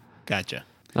 pages. Gotcha.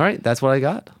 All right, that's what I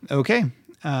got. Okay.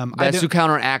 That's to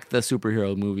counteract the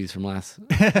superhero movies from last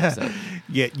episode.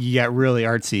 You got really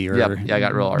artsy, or Yep, yeah, I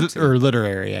got real artsy. or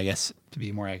literary, I guess, to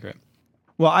be more accurate.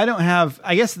 Well, I don't have.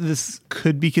 I guess this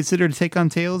could be considered a take on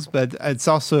Tales, but it's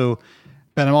also.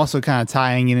 But I'm also kind of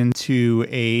tying it into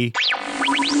a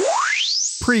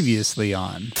previously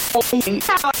on.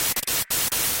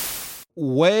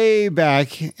 Way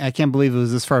back, I can't believe it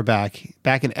was this far back.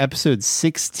 Back in episode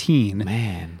 16.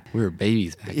 Man, we were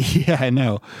babies back then. Yeah, I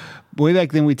know. Way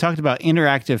back then, we talked about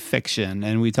interactive fiction,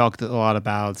 and we talked a lot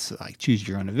about like choose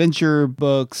your own adventure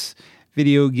books,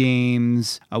 video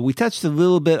games. We touched a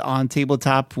little bit on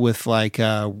tabletop with like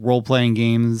role playing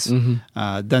games,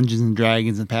 Dungeons and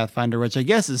Dragons and Pathfinder, which I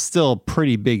guess is still a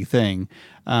pretty big thing.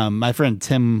 My friend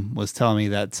Tim was telling me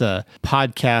that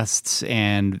podcasts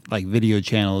and like video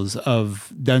channels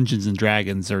of Dungeons and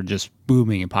Dragons are just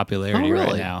booming in popularity right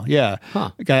really? now. Yeah,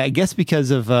 I guess because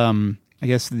of I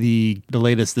guess the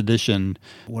latest edition.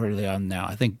 What are they on now?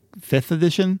 I think 5th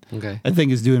edition. Okay. I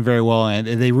think is doing very well, and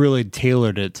they really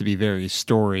tailored it to be very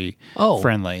story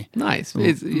friendly. Nice.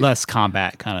 It's less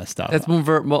combat kind of stuff. That's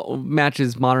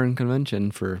matches modern convention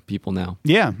for people now.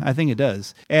 Yeah, I think it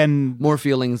does. And More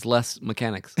feelings, less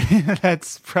mechanics.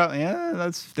 that's probably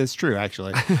that's true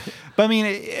actually. But I mean,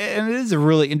 it is a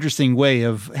really interesting way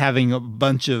of having a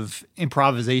bunch of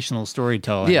improvisational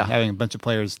storytelling. Yeah. Having a bunch of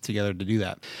players together to do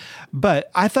that.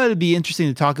 But I thought it'd be interesting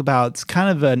to talk about kind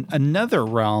of another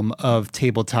realm of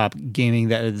tabletop gaming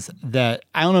that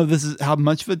I don't know if this is how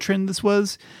much of a trend this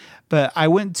was, but I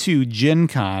went to Gen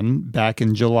Con back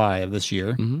in July of this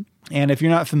year. And if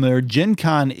you're not familiar, Gen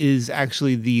Con is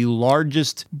actually the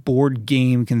largest board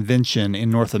game convention in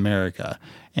North America.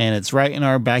 And it's right in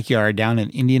our backyard down in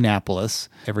Indianapolis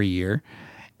every year.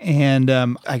 And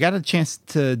I got a chance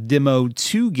to demo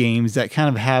 2 games that kind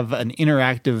of have an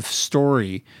interactive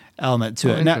story element to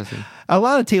it. Now, Interesting. a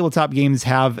lot of tabletop games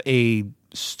have a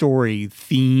story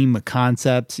theme, a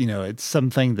concept. You know, it's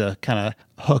something to kind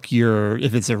of hook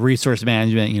if it's a resource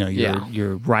management,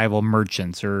 your rival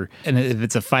merchants, and if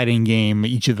it's a fighting game,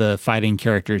 each of the fighting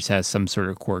characters has some sort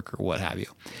of quirk or what have you.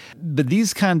 But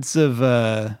these kinds of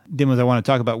demos I want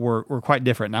to talk about were quite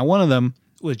different. Now, one of them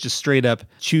was just straight up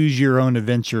choose your own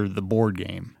adventure, the board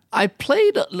game. I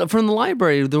played from the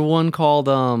library the one called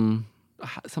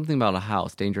something about a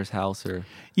house, Dangerous House, or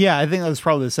Yeah, I think that was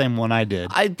probably the same one I did.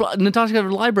 Natasha got the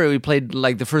library. We played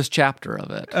like the first chapter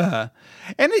of it.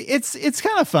 And it's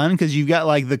kind of fun because you've got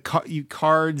like the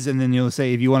cards, and then you'll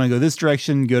say if you want to go this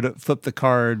direction, go to flip the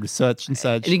card, such and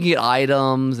such. And you can get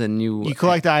items, and you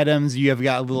collect items. You have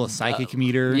got a little psychic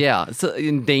meter. Yeah, so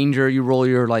in danger, you roll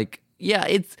your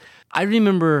it's. I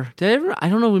remember. I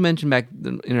don't know if we mentioned back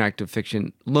the interactive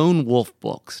fiction Lone Wolf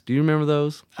books. Do you remember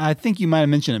those? I think you might have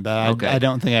mentioned it, but I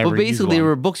don't think I ever. Well, basically, they used one.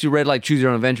 were books you read like Choose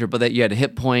Your Own Adventure, but that you had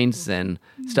hit points and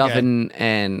stuff, Okay.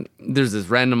 and there's this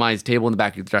randomized table in the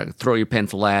back you throw your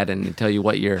pencil at, and it tell you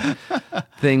what your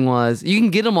thing was. You can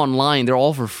get them online; they're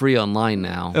all for free online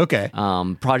now. Okay.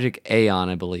 Project Aeon,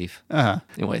 I believe.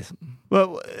 Anyways,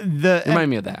 Well, remind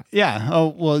me of that. Yeah.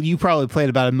 Oh, well, you probably played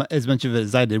about as much of it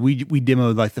as I did. We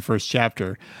demoed like the first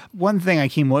chapter. One thing I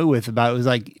came away with about it was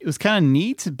like it was kind of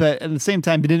neat, but at the same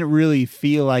time, it didn't really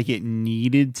feel like it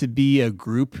needed to be a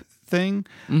group thing.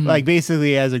 Like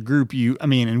basically, as a group,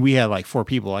 and we had like 4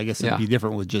 people. I guess it'd be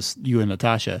different with just you and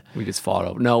Natasha. We just fought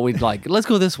over. No, we'd like, let's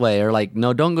go this way, or like,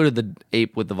 no, don't go to the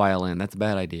ape with the violin. That's a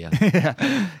bad idea.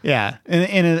 Yeah.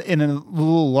 In a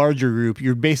little larger group,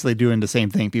 you're basically doing the same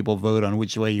thing. People vote on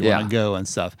which way you want to go and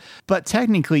stuff. But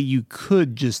technically, you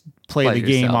could just play the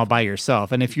game yourself. all by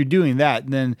yourself. And if you're doing that,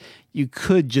 then you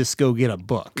could just go get a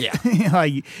book. Yeah.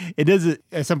 Like it is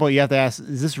at some point you have to ask,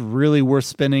 is this really worth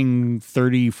spending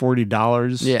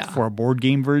 $30-$40 for a board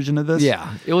game version of this?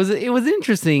 Yeah. It was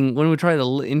interesting when we tried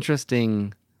an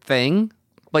interesting thing.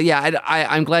 But yeah,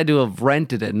 I'm glad to have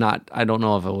rented it. I don't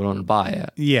know if I would want to buy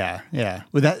it. Yeah. Yeah.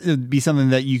 Would that be something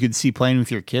that you could see playing with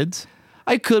your kids?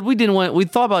 I could. We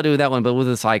thought about doing that one, but with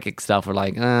the psychic stuff, we're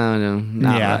like, no,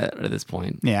 not right at this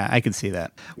point. Yeah, I could see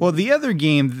that. Well, the other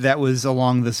game that was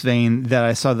along this vein that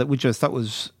I saw which I thought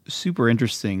was super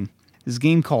interesting, is a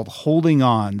game called Holding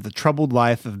On: The Troubled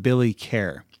Life of Billy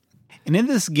Kerr. And in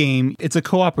this game, it's a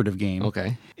cooperative game.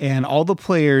 Okay. And all the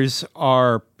players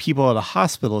are people at a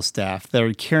hospital staff that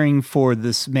are caring for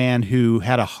this man who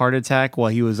had a heart attack while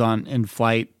he was in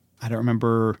flight. I don't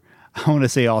remember. I want to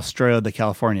say Australia to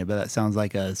California, but that sounds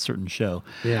like a certain show.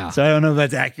 Yeah. So I don't know if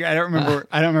that's accurate. I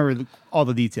don't remember all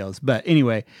the details. But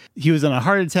anyway, he was in a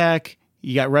heart attack.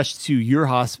 He got rushed to your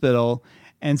hospital.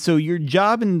 And so your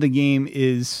job in the game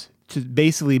is to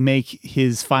basically make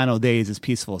his final days as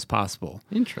peaceful as possible.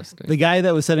 Interesting. The guy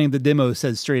that was setting up the demo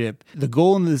said straight up, the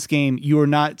goal in this game, you are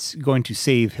not going to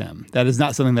save him. That is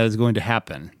not something that is going to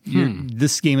happen.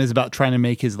 This game is about trying to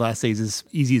make his last days as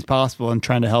easy as possible and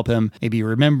trying to help him maybe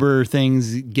remember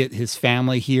things, get his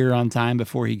family here on time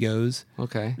before he goes.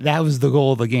 Okay. That was the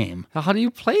goal of the game. How do you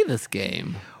play this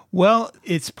game? Well,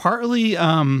 it's partly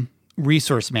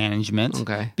resource management.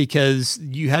 Okay. Because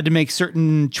you had to make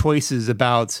certain choices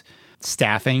about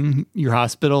staffing your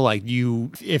hospital, like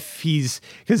because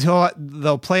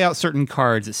they'll play out certain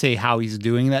cards that say how he's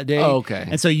doing that day. Oh, okay.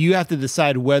 And so you have to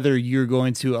decide whether you're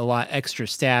going to allot extra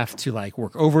staff to like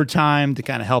work overtime to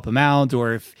kind of help him out,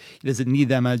 or if he doesn't need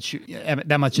that much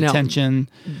Now, attention.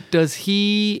 Does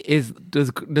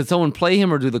someone play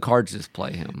him, or do the cards just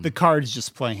play him? The cards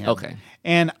just play him. Okay.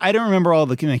 And I don't remember all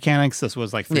the mechanics. This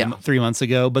was like 3 months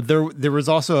ago, but there was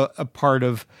also a part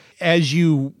of, as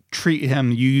you treat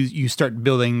him, you start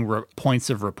building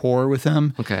points of rapport with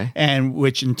him. Okay. And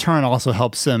which in turn also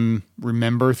helps him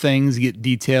remember things, get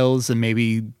details, and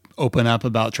maybe open up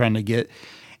about trying to get.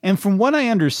 And from what I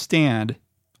understand,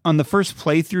 on the first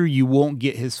playthrough, you won't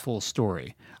get his full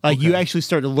story. Like you actually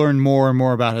start to learn more and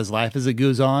more about his life as it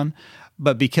goes on.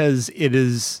 But because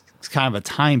it's kind of a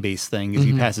time-based thing as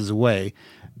he passes away,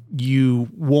 you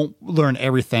won't learn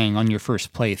everything on your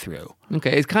first playthrough.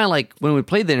 Okay, it's kind of like when we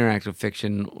played the interactive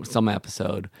fiction some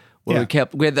episode where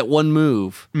we had that one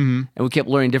move and we kept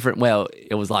learning different. Well,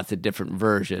 it was lots of different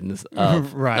versions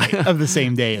of of the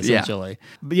same day essentially.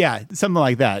 But yeah, something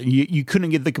like that. You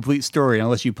couldn't get the complete story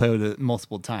unless you played it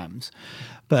multiple times.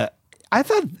 But I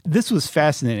thought this was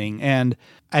fascinating, and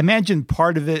I imagine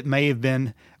part of it may have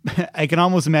been, I can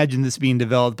almost imagine this being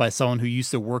developed by someone who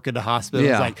used to work at a hospital.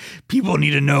 Yeah. It's like, people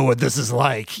need to know what this is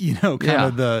like, of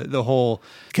the whole,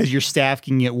 because your staff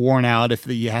can get worn out if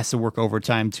he has to work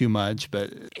overtime too much.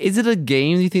 But is it a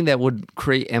game, do you think, that would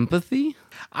create empathy?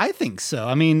 I think so.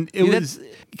 I mean, it was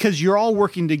because you're all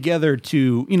working together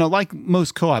to, like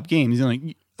most co-op games,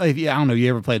 I don't know, you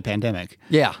ever played Pandemic?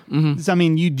 Yeah. Mm-hmm. So, I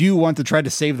mean, you do want to try to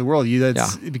save the world.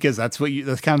 Because that's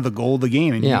kind of the goal of the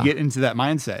game, and you get into that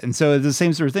mindset. And so it's the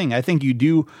same sort of thing. I think you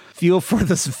do feel for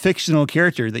this fictional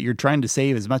character that you're trying to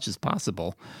save as much as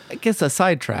possible. I guess a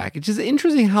sidetrack. It's just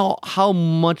interesting how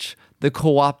much the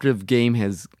cooperative game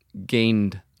has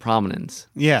gained prominence.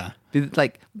 Yeah.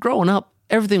 Like growing up,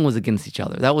 everything was against each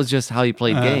other. That was just how you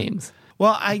played games.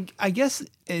 Well, I guess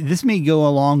this may go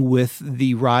along with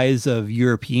the rise of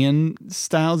European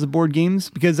styles of board games,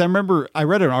 because I remember I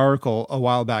read an article a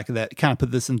while back that kind of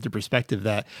put this into perspective,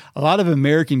 that a lot of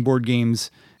American board games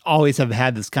always have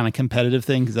had this kind of competitive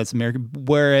thing because that's American,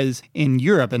 whereas in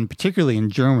Europe, and particularly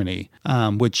in Germany,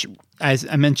 which, as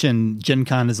I mentioned, Gen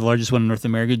Con is the largest one in North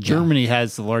America. Germany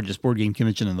has the largest board game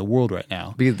convention in the world right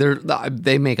now. Because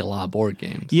they make a lot of board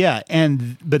games. Yeah,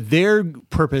 but their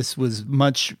purpose was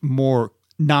much more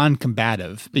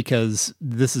non-combative, because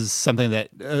this is something that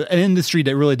an industry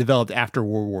that really developed after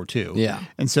World War II. Yeah.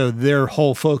 And so their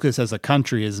whole focus as a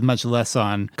country is much less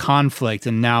on conflict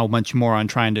and now much more on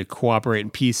trying to cooperate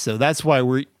in peace. So that's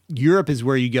why Europe is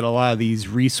where you get a lot of these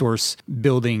resource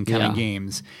building kind of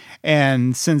games.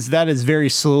 And since that is very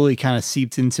slowly kind of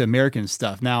seeped into American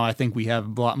stuff, now I think we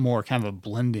have a lot more kind of a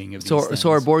blending of these things.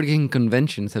 So our board game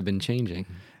conventions have been changing.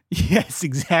 Yes,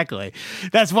 exactly.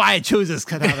 That's why I chose this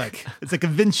kind of like, it's a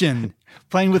convention,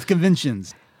 playing with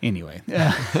conventions. Anyway.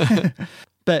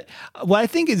 But what I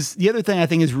think is, the other thing I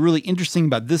think is really interesting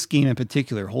about this game in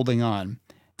particular, Holding On,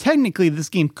 technically this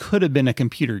game could have been a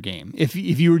computer game. If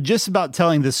you were just about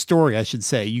telling this story, I should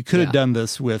say, you could have done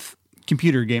this with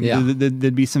computer games. Yeah.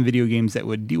 There'd be some video games that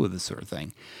would deal with this sort of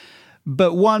thing.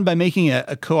 But one, by making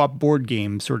a co-op board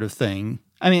game sort of thing,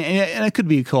 I mean, and it could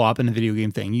be a co-op and a video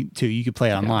game thing too. You could play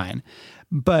it online,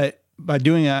 but by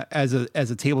doing it as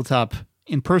a tabletop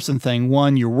in-person thing,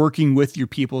 one, you're working with your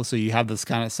people, so you have this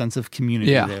kind of sense of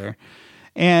community there.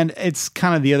 And it's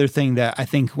kind of the other thing that I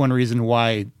think one reason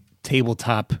why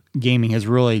tabletop gaming has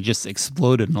really just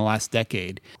exploded in the last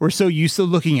decade. We're so used to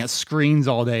looking at screens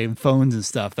all day and phones and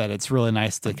stuff that it's really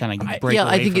nice to kind of break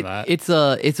away from that.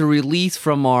 It's a release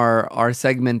from our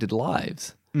segmented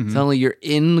lives. Suddenly you're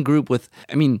in the group with,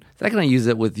 Zach and I use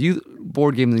it with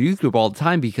board game in the youth group all the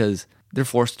time, because they're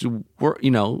forced to work,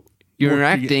 you're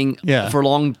interacting yeah. for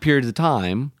long periods of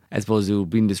time as opposed to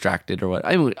being distracted or what.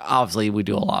 I mean, obviously we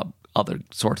do a lot of other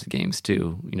sorts of games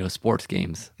too, sports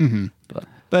games. Mm-hmm.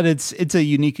 But it's a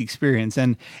unique experience.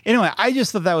 And anyway, I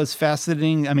just thought that was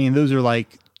fascinating. I mean, those are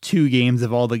like 2 games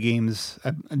of all the games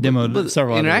I demoed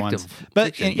several other ones.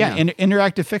 But fiction,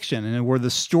 interactive fiction, and where the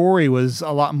story was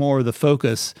a lot more the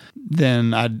focus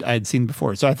than I'd seen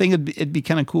before. So I think it'd be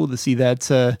kind of cool to see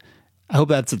that. I hope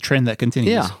that's a trend that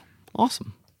continues. Yeah,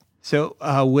 awesome. So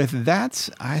with that,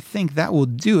 I think that will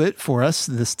do it for us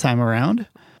this time around.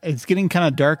 It's getting kind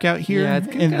of dark out here. Yeah, it's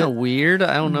kind of weird.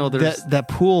 I don't know. That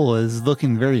pool is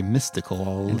looking very mystical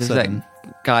all of a sudden.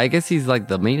 That guy, I guess he's like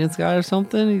the maintenance guy or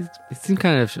something. He seems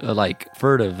kind of like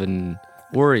furtive and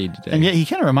worried today. And yet he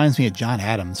kind of reminds me of John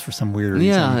Adams for some weird reason.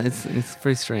 Yeah, it's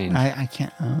pretty strange. I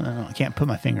can't put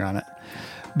my finger on it.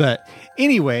 But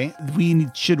anyway, we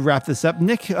should wrap this up.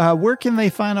 Nick, where can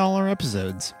they find all our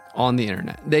episodes? On the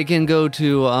internet. They can go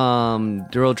to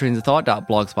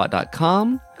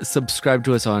derailledtrainsofthought.blogspot.com, subscribe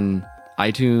to us on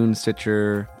iTunes,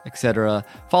 Stitcher, etc.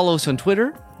 Follow us on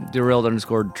Twitter,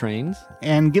 derailed_trains.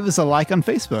 And give us a like on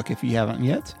Facebook if you haven't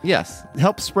yet. Yes.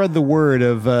 Help spread the word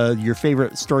of your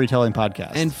favorite storytelling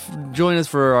podcast. And join us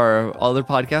for our other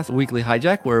podcast, Weekly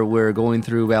Hijack, where we're going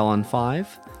through Babylon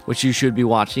 5. Which you should be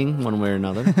watching one way or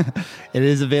another. It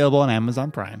is available on Amazon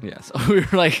Prime. Yes. We were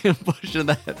like pushing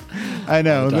that. I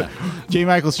know. J.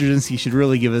 Michael Straczynski should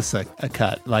really give us a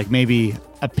cut, like maybe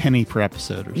a penny per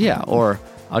episode or something. Yeah, or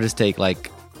I'll just take I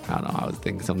don't know, I was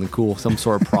thinking something cool, some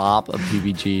sort of prop, a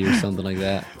PBG or something like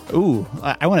that. Ooh,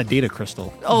 I want a data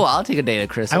crystal. Oh, I'll take a data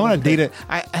crystal. I want a data.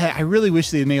 I really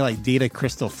wish they'd make like data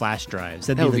crystal flash drives.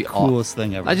 That'd be the coolest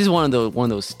thing ever. I just wanted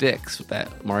one of those sticks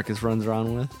that Marcus runs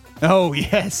around with. Oh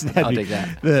yes, I'll take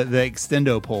that. The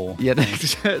extendo pole. Yeah,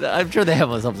 I'm sure they have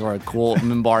some sort of cool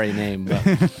Minbari name. But.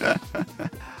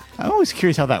 I'm always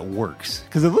curious how that works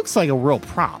because it looks like a real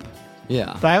prop.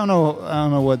 Yeah, but I don't know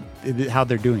how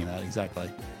they're doing that exactly.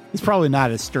 It's probably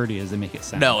not as sturdy as they make it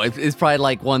sound. No, it's probably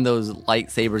like one of those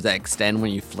lightsabers that extend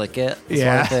when you flick it.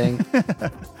 Yeah. Sort of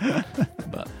thing.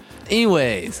 But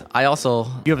anyways, you have a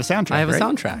soundtrack. I have a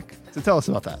soundtrack. So tell us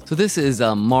about that. So this is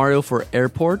Mario for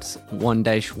Airports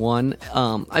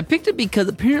 1-1. I picked it because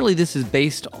apparently this is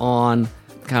based on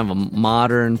kind of a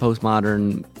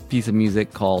postmodern piece of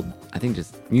music called, I think,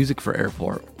 just Music for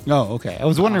Airport. Oh, okay. I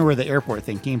was wondering where the airport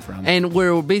thing came from. And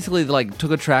where we basically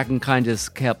took a track and kind of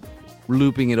just kept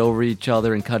looping it over each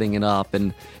other and cutting it up.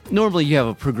 And normally you have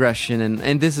a progression,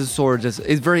 and this is sort of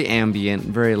it's very ambient,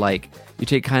 very you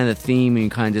take kind of the theme and you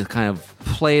kind of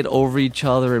play it over each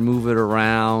other and move it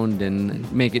around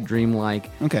and make it dreamlike.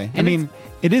 Okay. And I mean,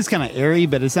 it is kind of airy,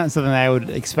 but it's not something I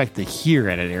would expect to hear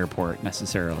at an airport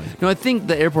necessarily. No, I think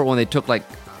the airport one they took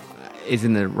is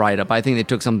in the write-up. I think they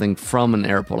took something from an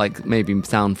airport, like maybe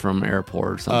sound from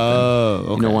airport or something. Oh,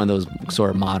 okay. One of those sort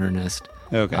of modernist.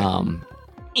 Okay.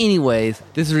 Anyways,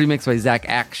 this is remixed by Zach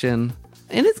Action.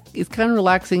 And it's kind of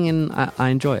relaxing, and I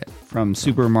enjoy it. From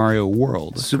Super Mario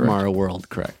World. Super Mario World,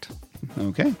 correct.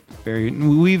 Okay.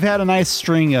 We've had a nice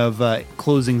string of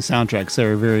closing soundtracks that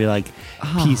are very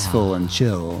peaceful and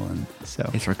chill, and so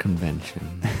it's our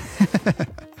convention.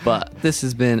 But this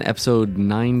has been episode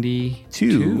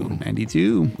 92.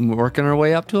 92. We're working our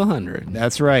way up to 100.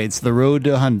 That's right. It's the road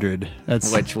to 100.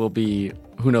 Which will be.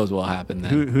 Who knows what will happen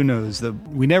then? Who knows?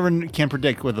 We never can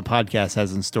predict what the podcast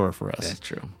has in store for us. That's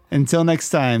true. Until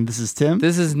next time, this is Tim.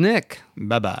 This is Nick.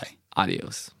 Bye-bye.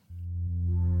 Adios.